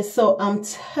 And so I'm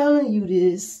telling you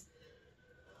this,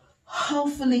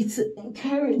 hopefully to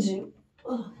encourage you.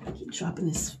 Oh, I keep dropping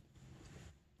this.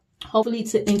 Hopefully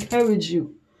to encourage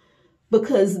you,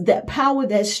 because that power,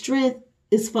 that strength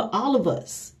is for all of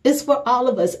us. It's for all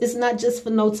of us. It's not just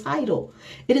for no title.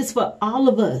 It is for all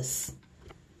of us.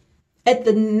 At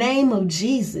the name of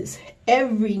Jesus,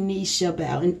 every knee shall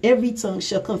bow and every tongue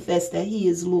shall confess that He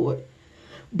is Lord.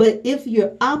 But if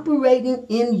you're operating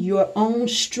in your own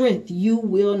strength, you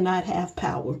will not have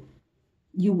power.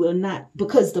 You will not,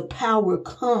 because the power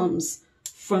comes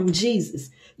from Jesus.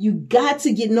 You got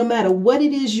to get, no matter what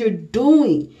it is you're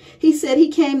doing. He said He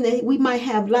came that we might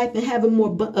have life and have it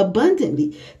more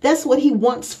abundantly. That's what He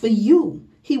wants for you.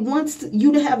 He wants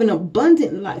you to have an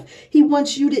abundant life. He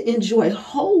wants you to enjoy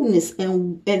wholeness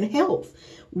and health,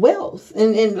 wealth,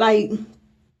 and like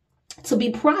to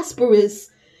be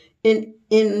prosperous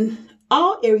in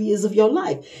all areas of your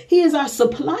life. He is our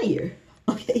supplier.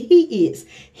 Okay, He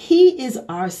is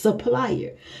our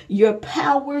supplier. Your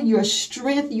power, your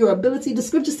strength, your ability. The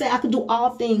scriptures say I can do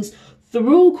all things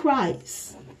through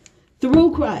Christ.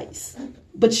 Through Christ.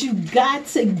 But you got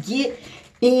to get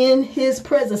in His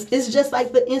presence. It's just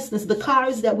like, for instance, the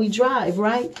cars that we drive,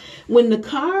 right? When the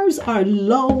cars are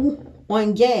low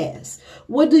on gas,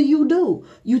 what do?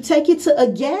 You take it to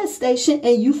a gas station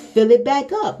and you fill it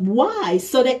back up. Why?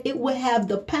 So that it will have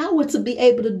the power to be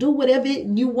able to do whatever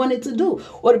you want it to do,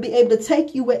 or to be able to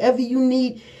take you wherever you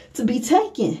need to be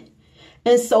taken.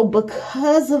 And so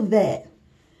because of that,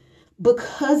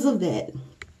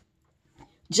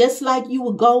 just like you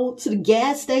would go to the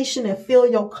gas station and fill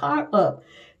your car up,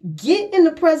 get in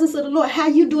the presence of the Lord. How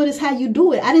you do it is how you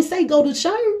do it. I didn't say go to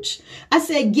church. I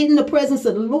said get in the presence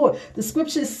of the Lord. The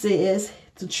scripture says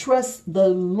to trust the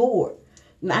Lord,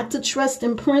 not to trust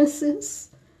in princes,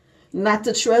 not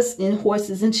to trust in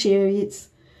horses and chariots,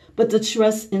 but to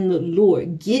trust in the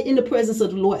Lord. Get in the presence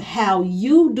of the Lord. How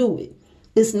you do it,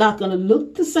 it's not going to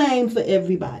look the same for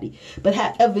everybody, but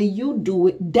however you do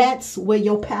it, that's where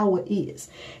your power is.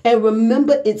 And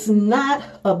remember, it's not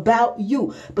about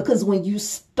you, because when you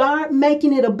start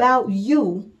making it about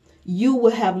you, you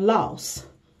will have lost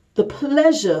the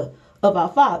pleasure of our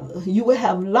Father. You will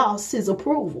have lost His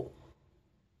approval.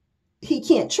 He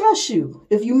can't trust you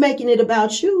if you're making it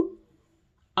about you.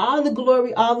 All the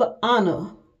glory, all the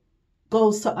honor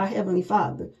goes to our Heavenly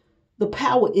Father. The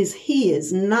power is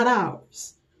His, not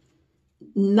ours.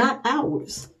 Not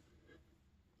ours.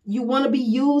 You want to be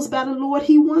used by the Lord?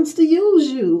 He wants to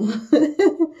use you.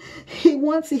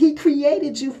 He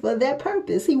created you for that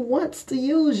purpose. He wants to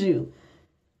use you.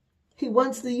 He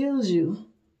wants to use you.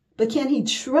 But can He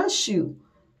trust you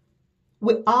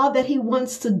with all that He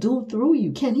wants to do through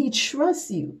you? Can He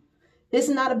trust you? It's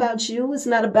not about you. It's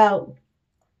not about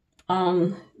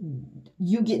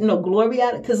you getting no glory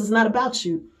out of it, because it's not about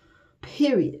you.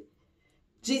 Period.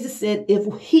 Jesus said,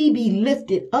 if He be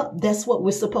lifted up, that's what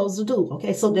we're supposed to do.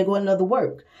 Okay, so there go another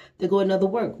work. There go another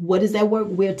work. What is that work?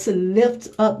 We're to lift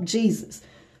up Jesus.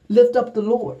 Lift up the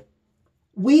Lord.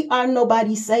 We are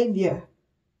nobody's savior.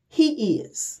 He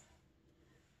is.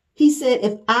 He said,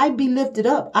 if I be lifted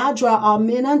up, I'll draw all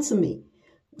men unto me.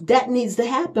 That needs to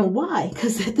happen. Why?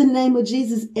 Because at the name of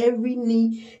Jesus, every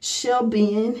knee shall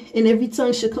bend and every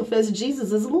tongue shall confess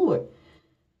Jesus is Lord.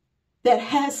 That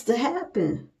has to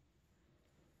happen.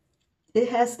 It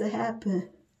has to happen.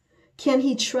 Can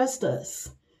He trust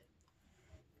us?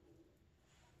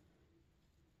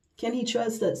 Can He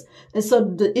trust us? And so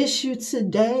the issue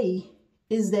today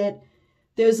is that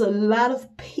there's a lot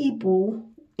of people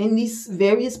in these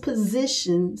various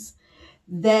positions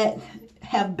that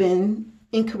have been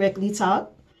incorrectly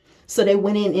taught. So they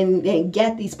went in and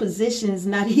got these positions,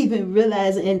 not even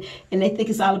realizing, and they think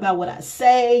it's all about what I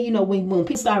say. You know, when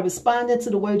people start responding to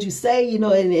the words you say, you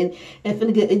know, and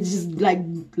it just like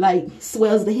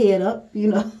swells the head up, you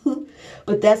know.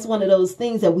 But that's one of those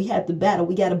things that we have to battle.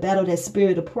 We got to battle that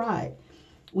spirit of pride.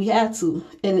 We have to.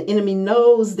 And the enemy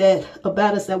knows that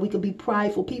about us, that we could be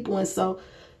prideful people. And so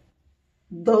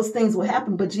those things will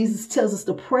happen. But Jesus tells us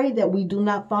to pray that we do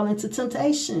not fall into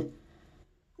temptation.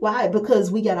 Why?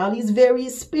 Because we got all these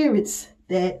various spirits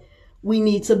that we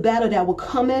need to battle that will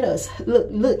come at us.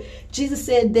 Look, Jesus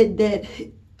said that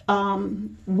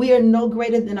we are no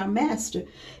greater than our master.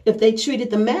 If they treated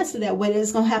the master that way,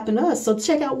 that's going to happen to us. So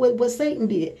check out what Satan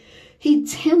did. He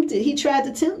tried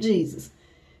to tempt Jesus.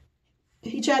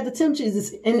 He tried to tempt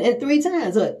Jesus and 3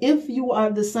 times. If you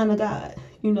are the Son of God,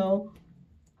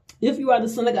 if you are the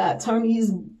Son of God, turn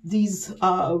these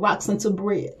rocks into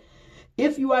bread.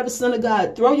 If you are the Son of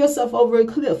God, throw yourself over a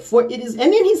cliff, for it is.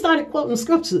 And then he started quoting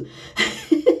scripture.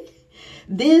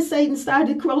 Then Satan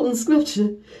started quoting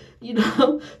scripture.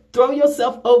 Throw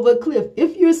yourself over a cliff.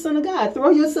 If you're a son of God, throw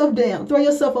yourself down. Throw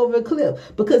yourself over a cliff,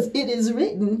 because it is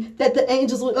written that the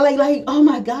angels would like, oh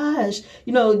my gosh,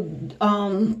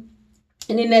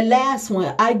 and in that last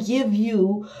one, I give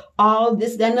you all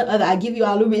this, that, and the other. I give you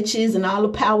all the riches and all the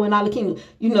power and all the kingdom,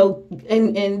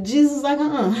 and Jesus is like,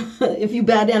 if you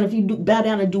bow down, bow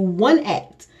down and do one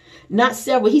act, not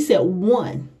several. He said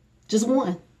one, just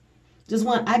one.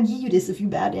 I give you this if you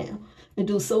bow down and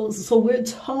do so. So we're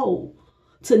told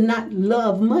to not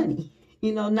love money,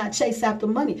 not chase after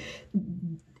money.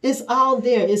 It's all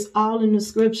there. It's all in the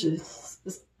scriptures.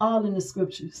 It's all in the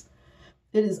scriptures.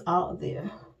 It is all there.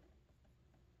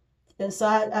 And so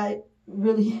I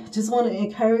really just want to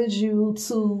encourage you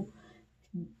to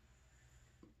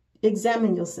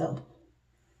examine yourself.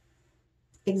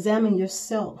 Examine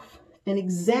yourself and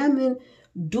examine,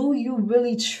 do you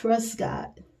really trust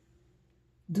God?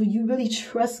 Do you really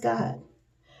trust God?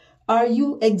 Are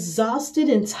you exhausted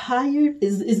and tired?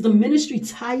 Is the ministry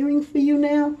tiring for you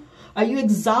now? Are you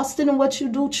exhausted in what you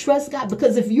do? Trust God.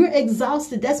 Because if you're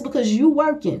exhausted, that's because you're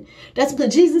working. That's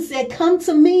because Jesus said, come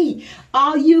to me,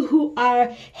 all you who are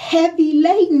heavy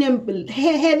laden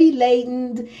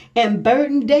and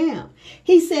burdened down.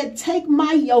 He said, take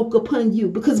my yoke upon you,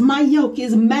 because my yoke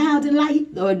is mild and light,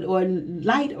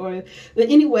 or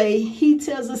anyway, he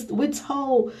tells us, we're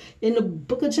told in the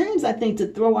book of James, I think, to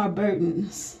throw our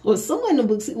burdens, or somewhere in the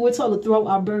book, we're told to throw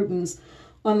our burdens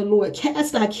on the Lord.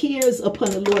 Cast our cares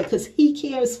upon the Lord, because he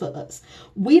cares for us.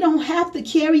 We don't have to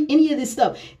carry any of this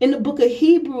stuff. In the book of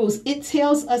Hebrews, it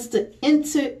tells us to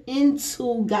enter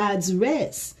into God's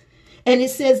rest. And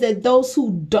it says that those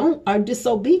who don't are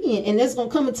disobedient. And there's going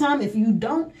to come a time, if you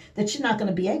don't, that you're not going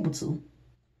to be able to.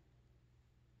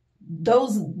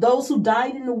 Those who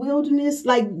died in the wilderness,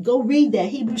 like, go read that.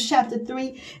 Hebrews chapter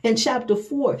 3 and chapter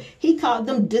 4. He called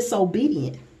them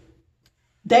disobedient.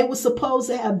 They were supposed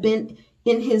to have been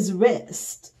in his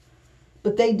rest,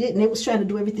 but they didn't. They was trying to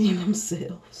do everything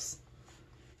themselves.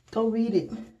 Go read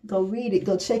it. Go read it.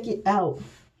 Go check it out.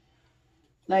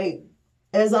 Like,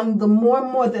 the more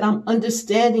and more that I'm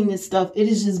understanding this stuff, it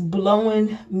is just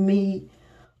blowing me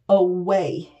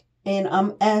away. And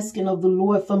I'm asking of the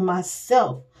Lord for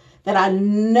myself that I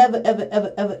never, ever,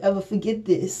 ever, ever, ever forget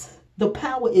this. The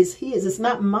power is his. It's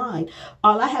not mine.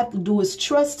 All I have to do is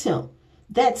trust him.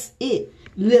 That's it.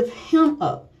 Lift him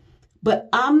up. But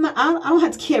I don't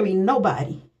have to carry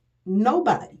nobody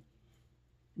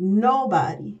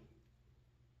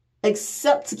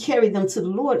except to carry them to the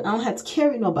Lord. I don't have to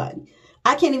carry nobody.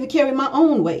 I can't even carry my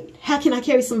own weight. How can I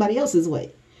carry somebody else's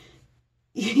weight?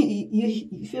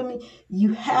 You feel me?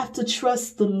 You have to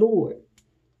trust the Lord.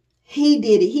 He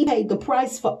did it. He paid the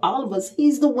price for all of us.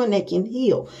 He's the one that can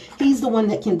heal. He's the one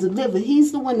that can deliver.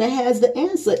 He's the one that has the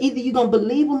answer. Either you're going to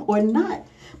believe him or not.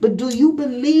 But do you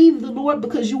believe the Lord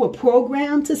because you were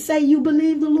programmed to say you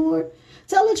believe the Lord?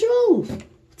 Tell the truth.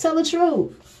 Tell the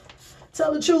truth.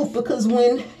 Tell the truth, because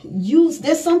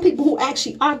there's some people who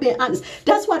actually are being honest.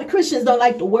 That's why the Christians don't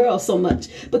like the world so much,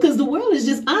 because the world is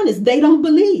just honest. They don't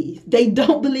believe. They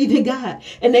don't believe in God.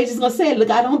 And they're just going to say, look,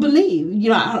 I don't believe.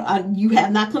 You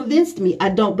have not convinced me. I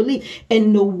don't believe.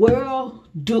 And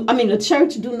the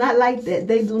church do not like that.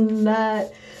 They do not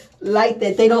like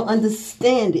that. They don't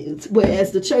understand it.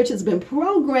 Whereas the church has been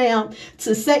programmed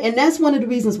to say, and that's one of the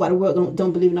reasons why the world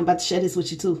don't believe. And I'm about to share this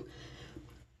with you too.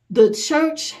 The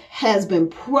church has been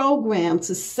programmed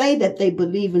to say that they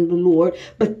believe in the Lord,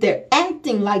 but they're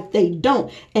acting like they don't.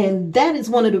 And that is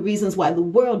one of the reasons why the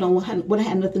world don't want to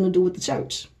have nothing to do with the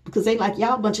church. Because they like,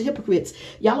 y'all a bunch of hypocrites.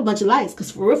 Y'all a bunch of liars.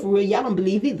 Because for real, y'all don't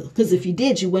believe either. Because if you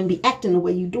did, you wouldn't be acting the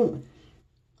way you're doing.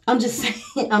 I'm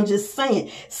just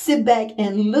saying, sit back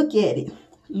and look at it.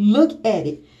 Look at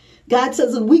it. God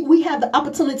tells us we have the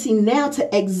opportunity now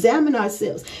to examine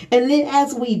ourselves. And then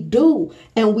as we do,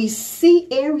 and we see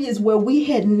areas where we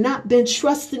had not been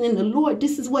trusting in the Lord,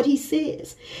 this is what he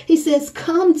says. He says,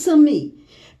 come to me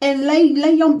and lay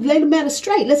the matter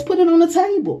straight. Let's put it on the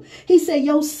table. He said,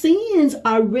 your sins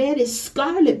are red as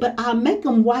scarlet, but I'll make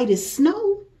them white as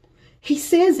snow. He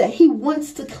says that he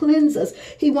wants to cleanse us.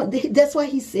 That's why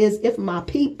he says, if my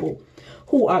people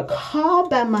who are called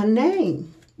by my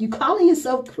name, You calling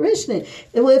yourself Christian.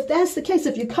 Well, if that's the case,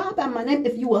 if you call by my name,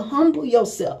 if you will humble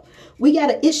yourself, we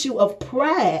got an issue of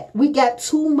pride. We got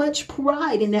too much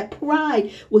pride, and that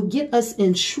pride will get us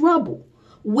in trouble.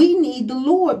 We need the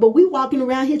Lord, but we walking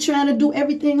around here trying to do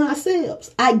everything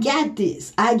ourselves. I got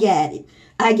this. I got it.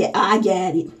 I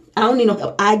got it. I don't need no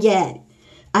help. I got it.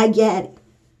 I got it.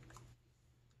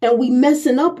 And we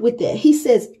messing up with that. He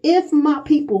says, if my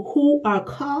people who are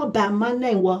called by my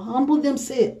name will humble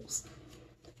themselves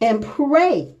and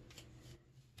pray,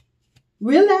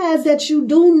 realize that you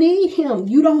do need him.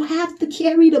 You don't have to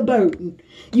carry the burden.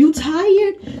 You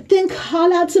tired? Then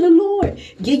call out to the Lord.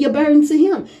 Give your burden to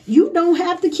him. You don't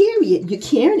have to carry it. You're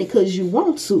carrying it because you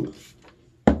want to.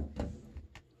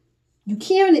 You're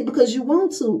carrying it because you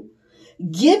want to.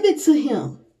 Give it to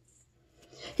him.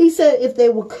 He said if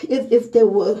they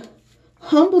will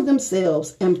humble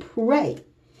themselves and pray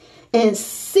and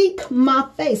seek my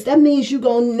face. That means you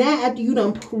go now after you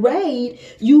done prayed.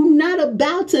 You not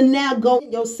about to now go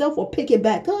yourself or pick it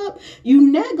back up. You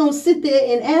not going to sit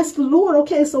there and ask the Lord,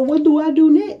 okay, so what do I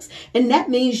do next? And that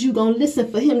means you going to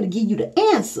listen for him to give you the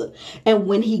answer. And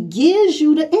when he gives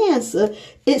you the answer,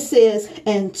 it says,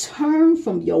 and turn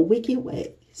from your wicked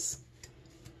ways.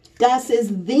 God says,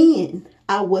 then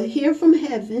I will hear from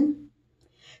heaven.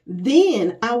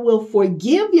 Then I will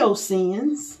forgive your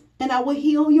sins and I will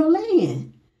heal your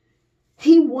land.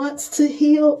 He wants to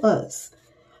heal us.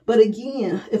 But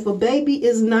again, if a baby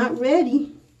is not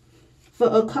ready for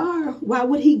a car, why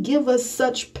would he give us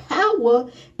such power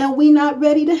and we not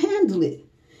ready to handle it?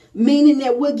 Meaning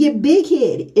that we'll get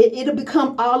big-headed. It'll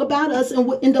become all about us and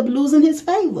we'll end up losing his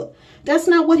favor. That's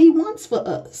not what he wants for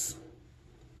us.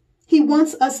 He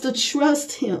wants us to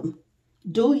trust him.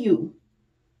 Do you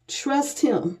trust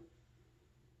him?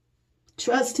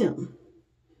 Trust him.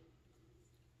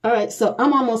 All right, so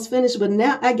I'm almost finished, but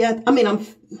now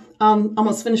I'm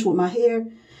almost finished with my hair,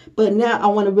 but now I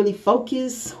want to really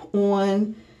focus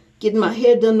on getting my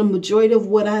hair done. The majority of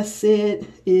what I said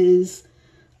is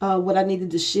what I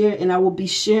needed to share, and I will be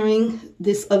sharing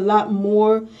this a lot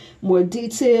more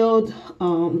detailed,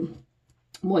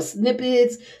 more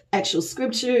snippets, actual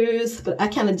scriptures, but I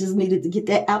kind of just needed to get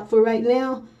that out for right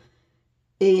now.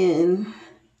 And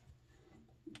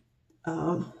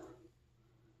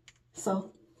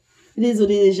so it is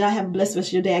what it is. Y'all have a blessed rest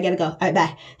of your day. I gotta go. All right,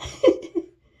 bye.